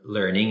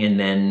learning. And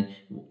then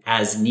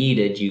as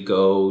needed, you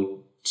go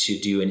to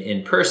do an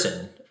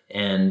in-person.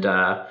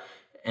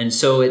 And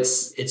so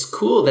it's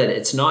cool that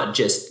it's not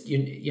just,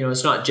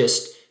 it's not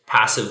just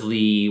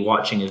passively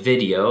watching a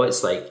video.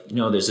 It's like,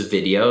 there's a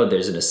video,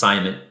 there's an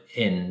assignment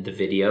in the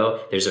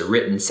video, there's a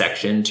written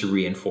section to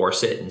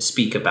reinforce it and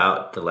speak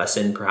about the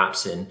lesson,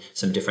 perhaps in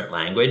some different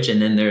language. And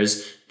then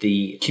there's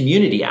the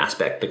community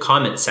aspect, the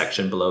comment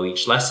section below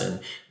each lesson,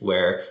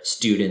 where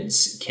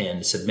students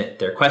can submit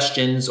their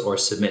questions or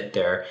submit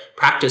their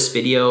practice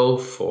video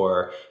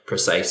for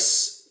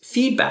precise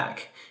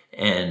feedback.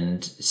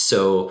 And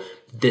so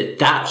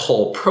that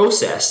whole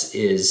process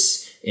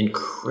is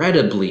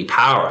incredibly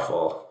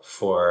powerful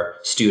for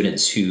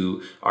students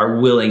who are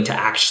willing to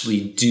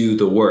actually do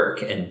the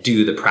work and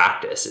do the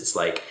practice. It's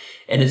like,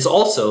 and it's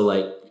also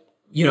like,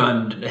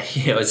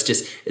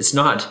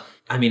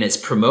 it's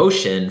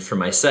promotion for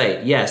my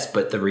site. Yes.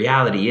 But the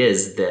reality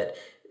is that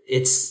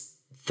it's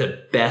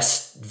the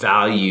best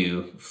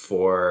value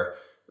for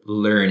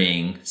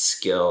learning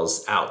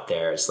skills out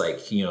there. It's like,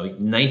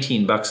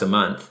 $19 a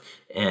month,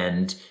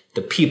 and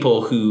the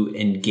people who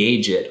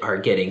engage it are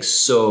getting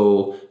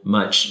so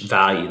much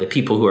value. The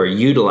people who are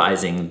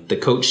utilizing the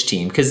coach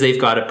team, because they've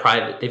got a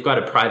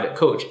private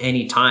coach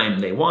anytime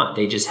they want.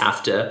 They just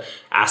have to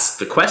ask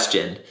the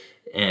question.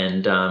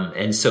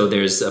 And so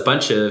there's a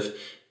bunch of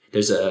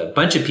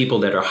people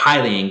that are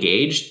highly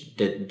engaged.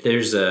 That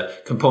there's a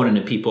component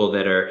of people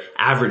that are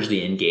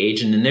averagely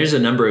engaged, and then there's a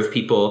number of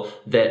people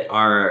that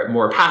are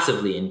more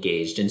passively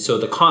engaged. And so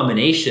the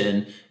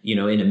combination,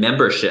 in a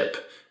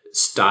membership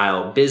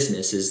style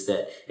business, is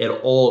that it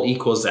all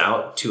equals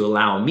out to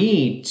allow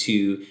me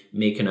to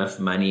make enough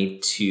money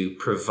to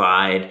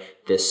provide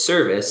this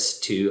service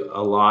to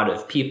a lot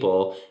of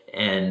people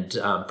and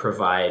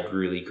provide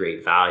really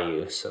great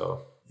value.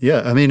 So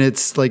yeah,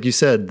 it's like you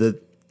said,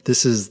 that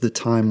this is the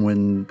time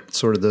when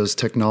sort of those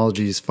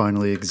technologies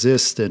finally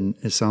exist, and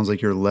it sounds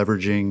like you're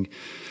leveraging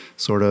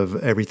sort of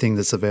everything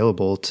that's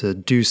available to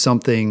do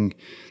something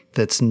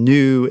that's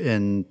new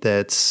and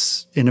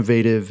that's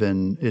innovative,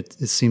 and it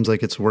seems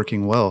like it's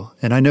working well.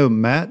 And I know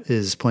Matt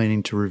is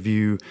planning to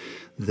review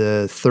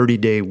the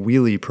 30-day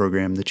wheelie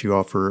program that you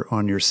offer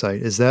on your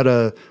site. Is that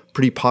a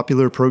pretty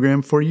popular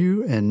program for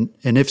you? And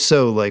if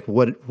so, like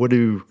what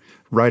do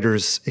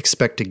riders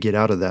expect to get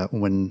out of that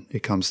when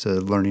it comes to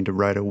learning to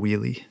ride a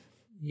wheelie?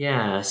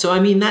 Yeah. So,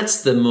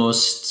 that's the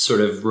most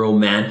sort of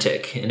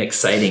romantic and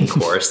exciting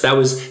course. That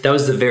was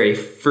the very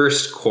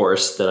first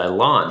course that I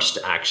launched,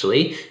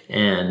 actually.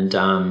 And,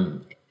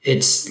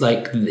 it's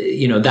like,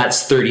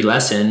 that's 30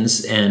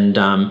 lessons. And,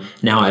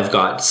 now I've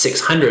got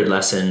 600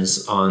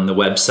 lessons on the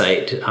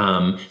website,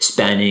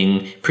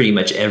 spanning pretty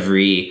much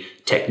every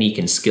technique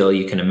and skill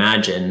you can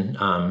imagine.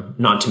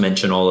 Not to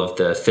mention all of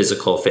the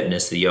physical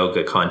fitness, the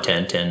yoga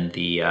content, and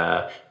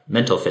the,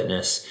 mental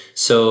fitness.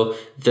 So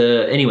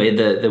the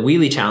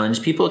wheelie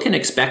challenge, people can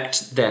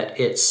expect that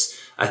it's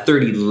a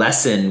 30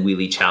 lesson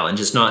wheelie challenge.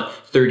 It's not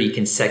 30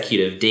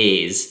 consecutive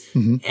days,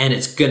 and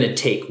it's going to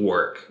take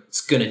work. It's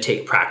going to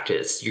take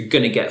practice. You're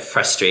going to get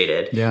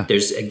frustrated. Yeah.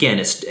 This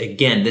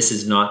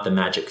is not the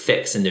magic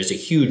fix. And there's a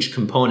huge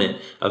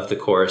component of the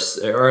course,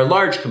 or a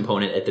large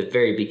component at the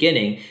very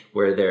beginning,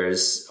 where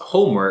there's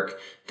homework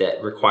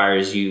that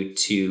requires you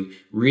to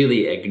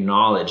really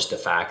acknowledge the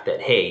fact that,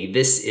 hey,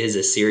 this is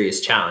a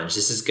serious challenge.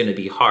 This is going to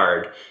be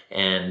hard.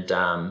 And,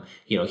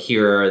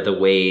 here are the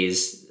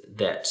ways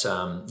that,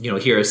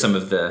 here are some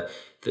of the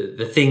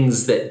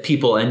things that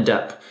people end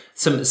up,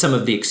 some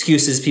of the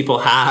excuses people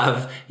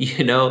have, we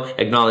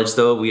acknowledge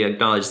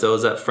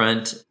those up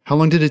front. How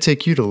long did it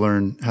take you to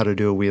learn how to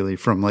do a wheelie?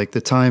 From like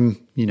the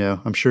time,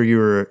 I'm sure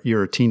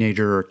you're a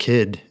teenager or a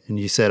kid and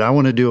you said, I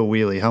want to do a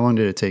wheelie. How long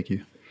did it take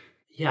you?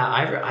 Yeah,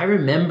 I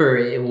remember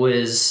it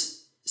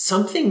was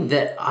something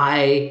that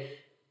I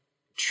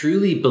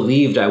truly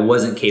believed I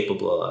wasn't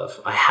capable of.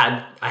 I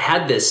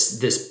had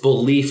this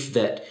belief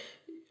that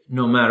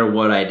no matter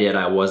what I did,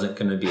 I wasn't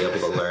going to be able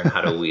to learn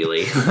how to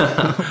wheelie.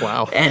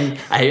 Wow. And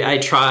I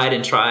tried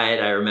and tried.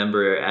 I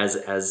remember as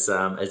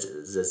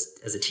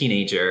a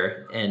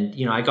teenager,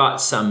 and I got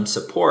some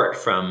support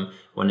from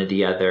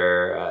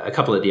a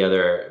couple of the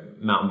other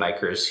mountain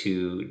bikers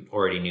who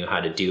already knew how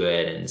to do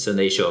it, and so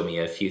they showed me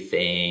a few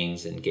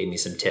things and gave me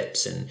some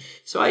tips. And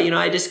so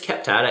I just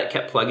kept at it,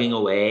 kept plugging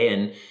away,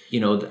 and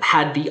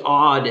had the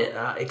odd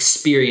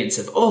experience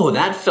of, oh,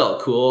 that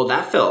felt cool,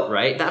 that felt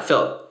right, that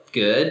felt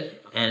good.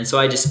 And so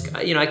I just,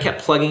 I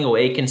kept plugging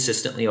away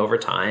consistently over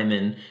time,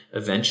 and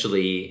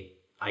eventually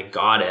I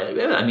got it.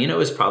 It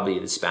was probably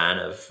the span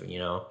of,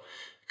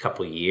 a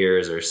couple of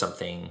years or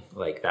something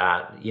like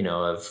that,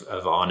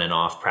 of on and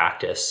off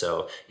practice.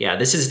 So yeah,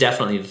 this is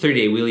definitely, the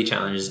 30-day wheelie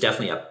challenge is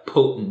definitely a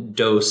potent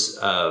dose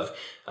of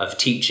of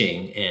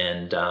teaching,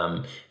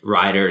 and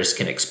riders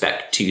can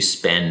expect to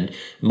spend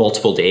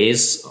multiple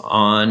days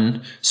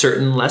on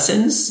certain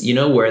lessons,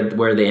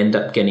 where they end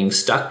up getting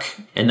stuck.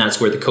 And that's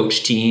where the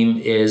coach team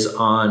is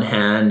on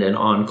hand and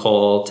on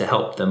call to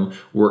help them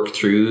work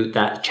through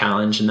that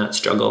challenge and that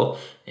struggle,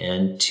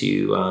 and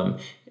to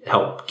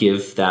help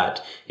give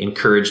that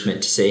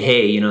encouragement to say,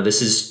 hey,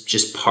 this is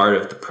just part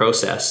of the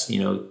process.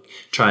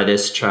 Try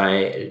this,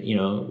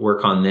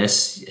 work on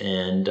this,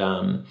 and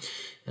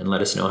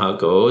let us know how it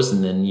goes.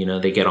 And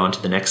then, they get on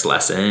to the next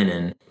lesson.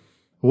 And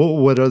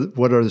what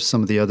are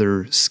some of the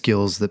other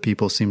skills that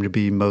people seem to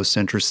be most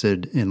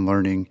interested in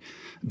learning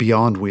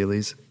beyond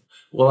wheelies?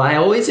 Well, I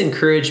always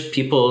encourage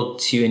people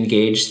to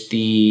engage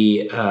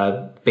the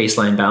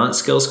baseline balance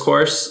skills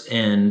course,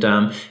 and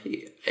so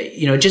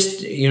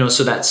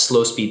that's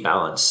slow speed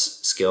balance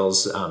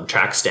skills,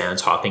 track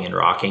stance, hopping and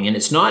rocking. And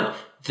it's not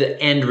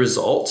the end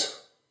result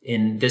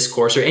in this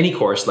course or any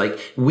course. Like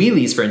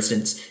wheelies, for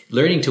instance,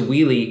 learning to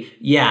wheelie,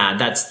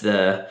 that's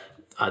the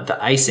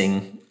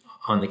icing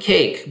on the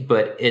cake,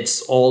 but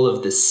it's all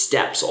of the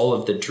steps, all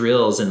of the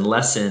drills and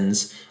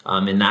lessons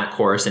in that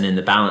course and in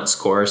the balance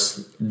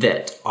course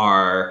that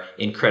are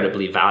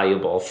incredibly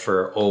valuable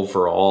for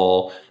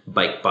overall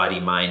bike body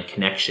mind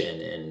connection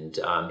and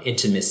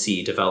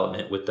intimacy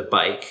development with the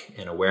bike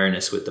and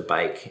awareness with the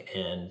bike.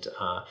 And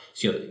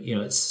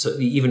so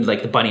even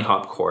like the bunny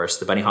hop course,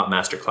 the bunny hop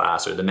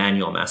masterclass or the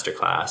manual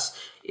masterclass,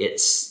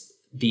 it's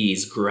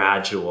these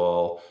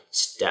gradual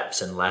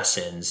steps and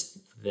lessons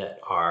that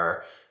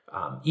are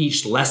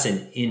each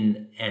lesson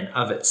in and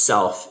of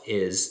itself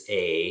is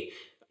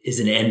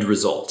an end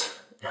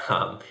result.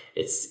 Do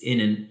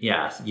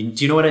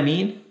you know what I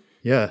mean?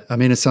 Yeah. I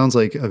mean, it sounds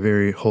like a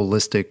very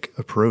holistic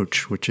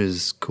approach, which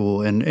is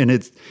cool. And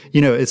it's,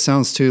 it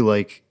sounds too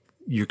like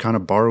you're kind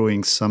of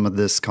borrowing some of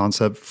this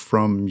concept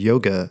from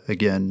yoga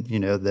again,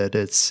 that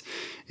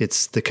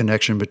it's the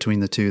connection between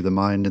the two, the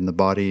mind and the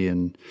body,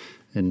 and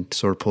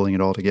sort of pulling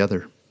it all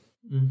together.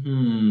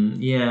 Mm-hmm.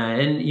 Yeah.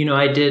 And,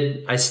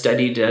 I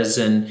studied as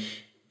an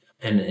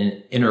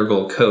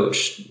integral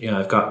coach.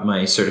 I've got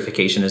my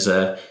certification as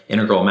a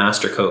integral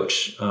master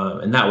coach.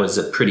 And that was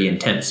a pretty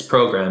intense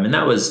program. And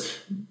that was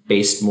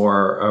based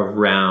more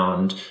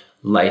around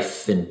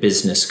life and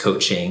business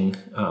coaching,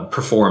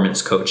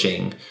 performance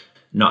coaching,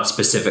 not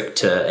specific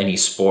to any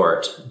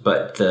sport,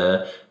 but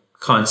the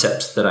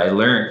concepts that I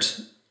learned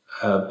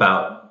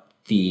about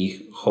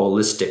the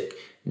holistic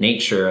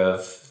nature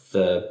of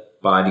the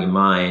body,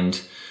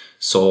 mind,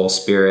 soul,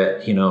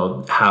 spirit,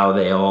 how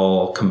they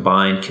all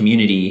combine,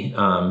 community,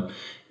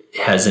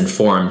 has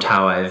informed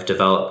how I've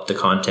developed the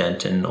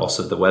content and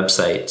also the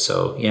website.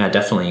 So yeah,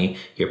 definitely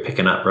you're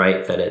picking up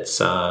right that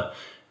it's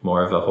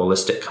more of a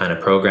holistic kind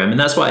of program. And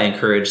that's why I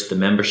encourage the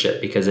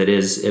membership, because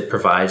it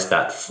provides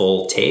that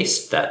full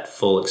taste, that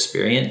full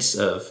experience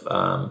of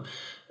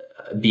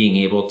being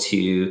able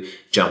to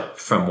jump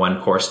from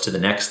one course to the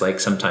next. Like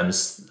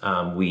sometimes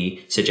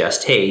we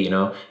suggest, hey,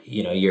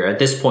 you're at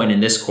this point in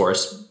this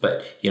course,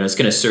 but it's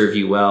going to serve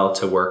you well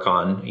to work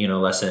on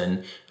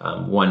lesson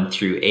 1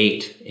 through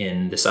 8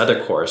 in this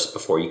other course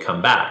before you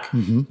come back.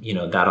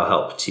 Mm-hmm. That'll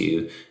help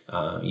to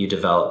you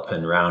develop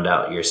and round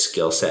out your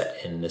skill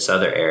set in this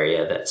other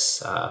area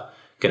that's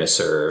going to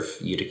serve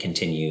you to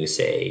continue,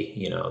 say,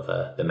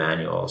 the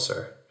manuals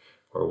or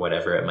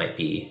whatever it might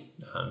be,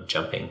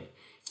 jumping.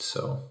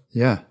 So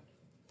yeah,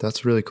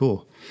 that's really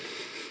cool.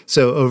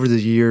 So over the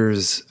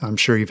years, I'm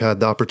sure you've had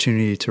the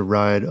opportunity to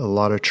ride a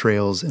lot of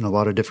trails in a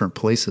lot of different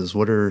places.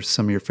 What are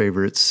some of your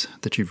favorites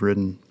that you've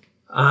ridden?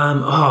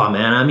 Oh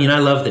man, I mean, I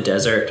love the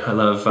desert. I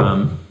love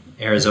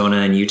Arizona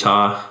and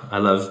Utah. I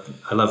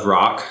love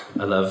rock.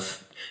 I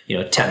love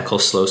technical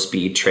slow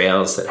speed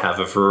trails that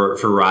have a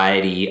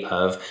variety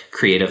of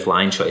creative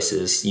line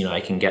choices. I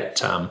can get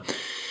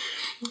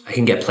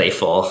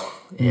playful.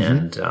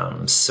 Mm-hmm.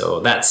 And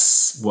so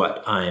that's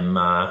what I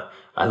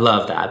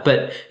love that.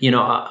 But,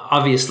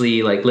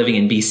 obviously, like living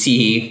in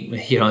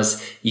BC,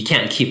 you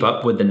can't keep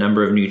up with the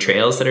number of new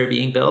trails that are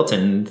being built,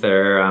 and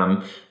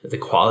the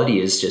quality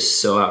is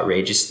just so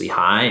outrageously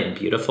high and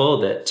beautiful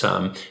that,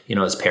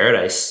 it's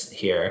paradise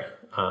here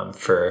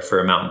for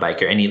a mountain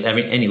biker.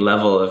 Any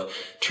level of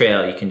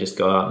trail you can just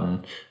go out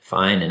and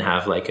find and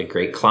have like a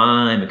great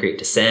climb, a great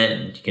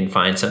descent. You can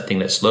find something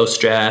that's low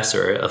stress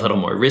or a little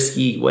more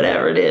risky,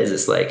 whatever it is.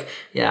 It's like,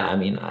 yeah, I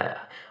mean,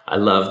 I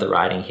love the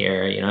riding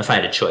here. If I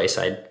had a choice,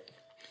 I'd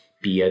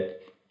be a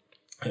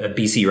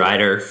BC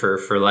rider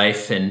for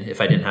life. And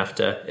if I didn't have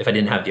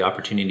the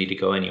opportunity to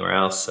go anywhere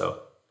else. So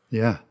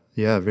yeah,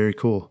 very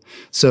cool.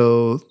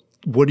 So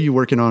what are you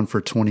working on for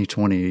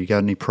 2020? You got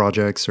any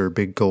projects or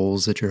big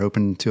goals that you're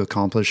hoping to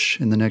accomplish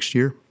in the next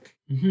year?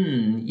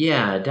 Mm-hmm.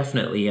 Yeah,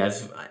 definitely.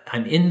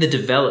 I'm in the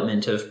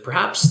development of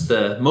perhaps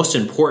the most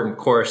important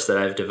course that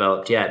I've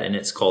developed yet, and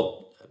it's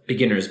called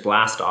Beginner's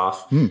Blast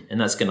Off, and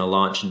that's going to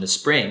launch in the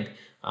spring.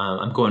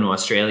 I'm going to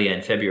Australia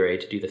in February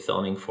to do the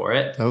filming for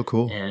it. Oh,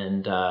 cool.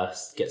 And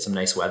get some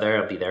nice weather.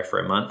 I'll be there for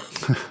a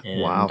month.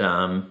 And,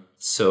 wow.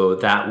 So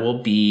that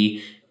will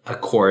be a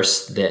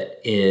course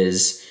that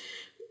is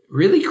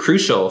really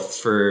crucial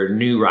for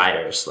new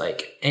riders,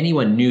 like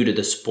anyone new to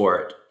the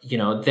sport.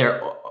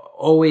 They're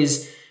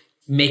always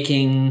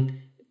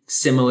making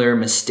similar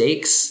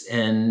mistakes,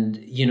 and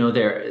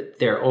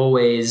they're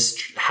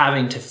always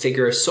having to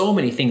figure so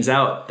many things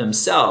out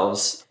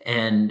themselves.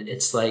 And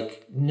it's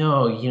like,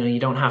 no, you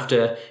don't have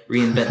to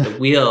reinvent the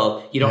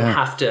wheel. You don't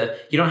have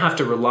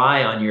to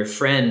rely on your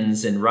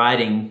friends and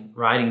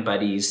riding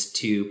buddies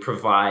to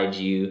provide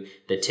you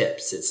the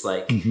tips. It's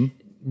like,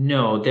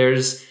 no,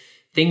 there's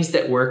things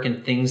that work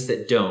and things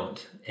that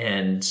don't.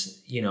 And,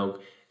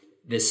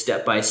 this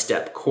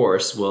step-by-step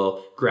course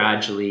will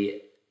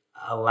gradually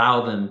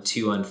allow them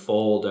to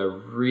unfold a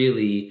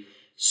really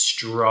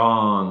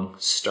strong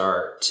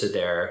start to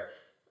their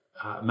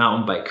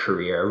mountain bike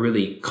career,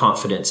 really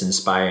confidence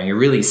inspiring, a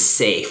really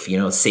safe,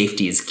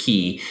 safety is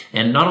key.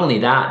 And not only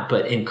that,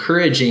 but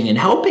encouraging and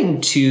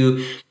helping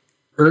to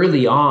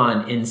early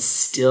on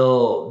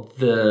instill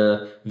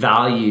the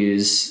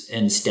values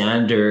and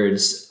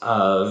standards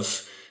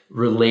of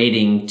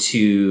relating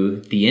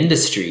to the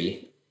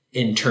industry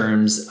in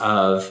terms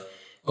of,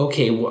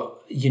 okay, well,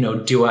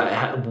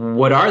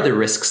 what are the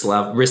risk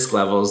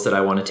levels that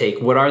I want to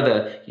take? What are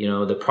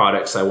the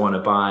products I want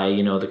to buy?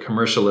 The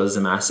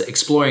commercialism aspect,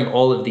 exploring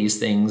all of these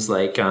things.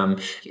 Like,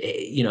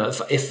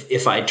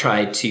 if I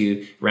try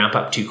to ramp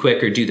up too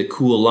quick or do the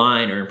cool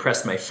line or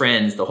impress my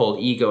friends, the whole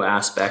ego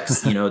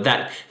aspects,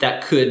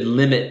 that could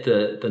limit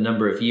the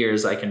number of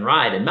years I can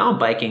ride. And mountain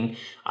biking,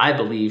 I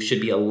believe,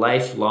 should be a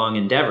lifelong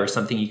endeavor,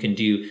 something you can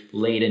do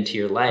late into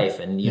your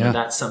life. And,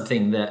 that's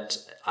something that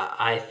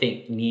I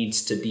think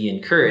needs to be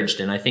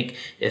encouraged. And I think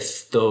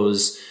if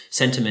those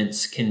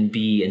sentiments can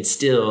be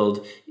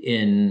instilled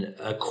in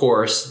a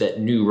course that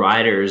new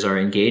riders are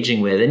engaging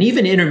with, and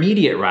even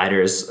intermediate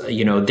riders,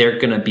 they're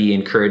going to be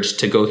encouraged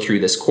to go through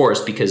this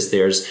course because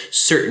there's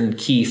certain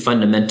key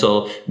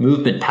fundamental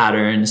movement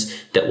patterns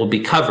that will be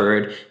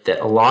covered that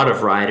a lot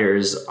of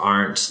riders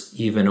aren't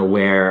even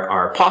aware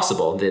are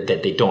possible,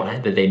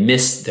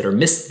 that are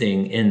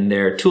missing in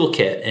their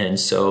toolkit. And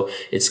so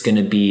it's going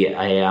to be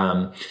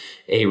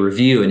a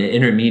review and an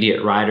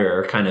intermediate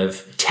rider kind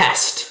of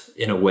test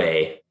in a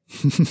way.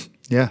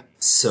 Yeah.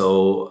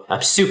 So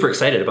I'm super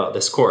excited about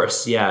this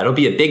course. Yeah, it'll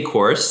be a big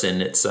course,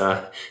 and it's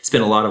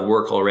been a lot of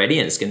work already,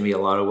 and it's going to be a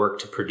lot of work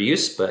to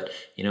produce. But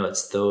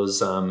it's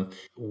those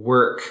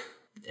work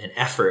and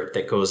effort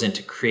that goes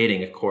into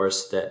creating a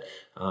course that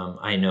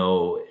I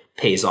know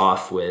pays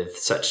off with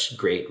such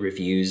great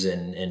reviews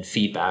and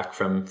feedback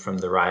from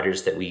the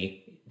riders that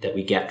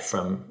we get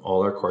from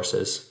all our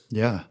courses.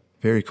 Yeah.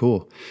 Very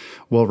cool.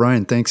 Well,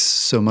 Ryan, thanks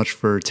so much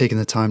for taking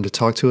the time to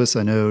talk to us.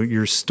 I know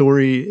your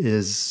story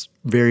is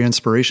very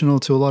inspirational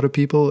to a lot of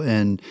people.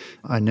 And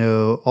I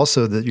know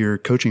also that your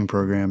coaching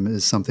program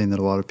is something that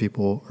a lot of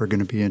people are going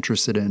to be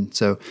interested in.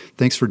 So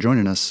thanks for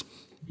joining us.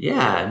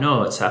 Yeah,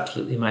 no, it's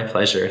absolutely my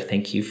pleasure.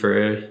 Thank you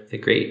for the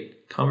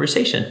great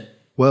conversation.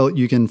 Well,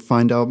 you can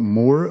find out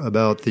more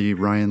about the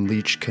Ryan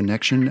Leach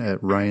Connection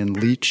at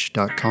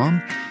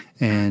ryanleach.com.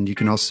 And you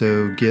can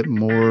also get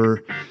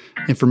more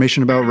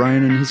information about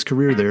Ryan and his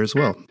career there as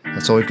well.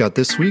 That's all we've got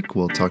this week.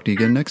 We'll talk to you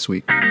again next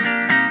week.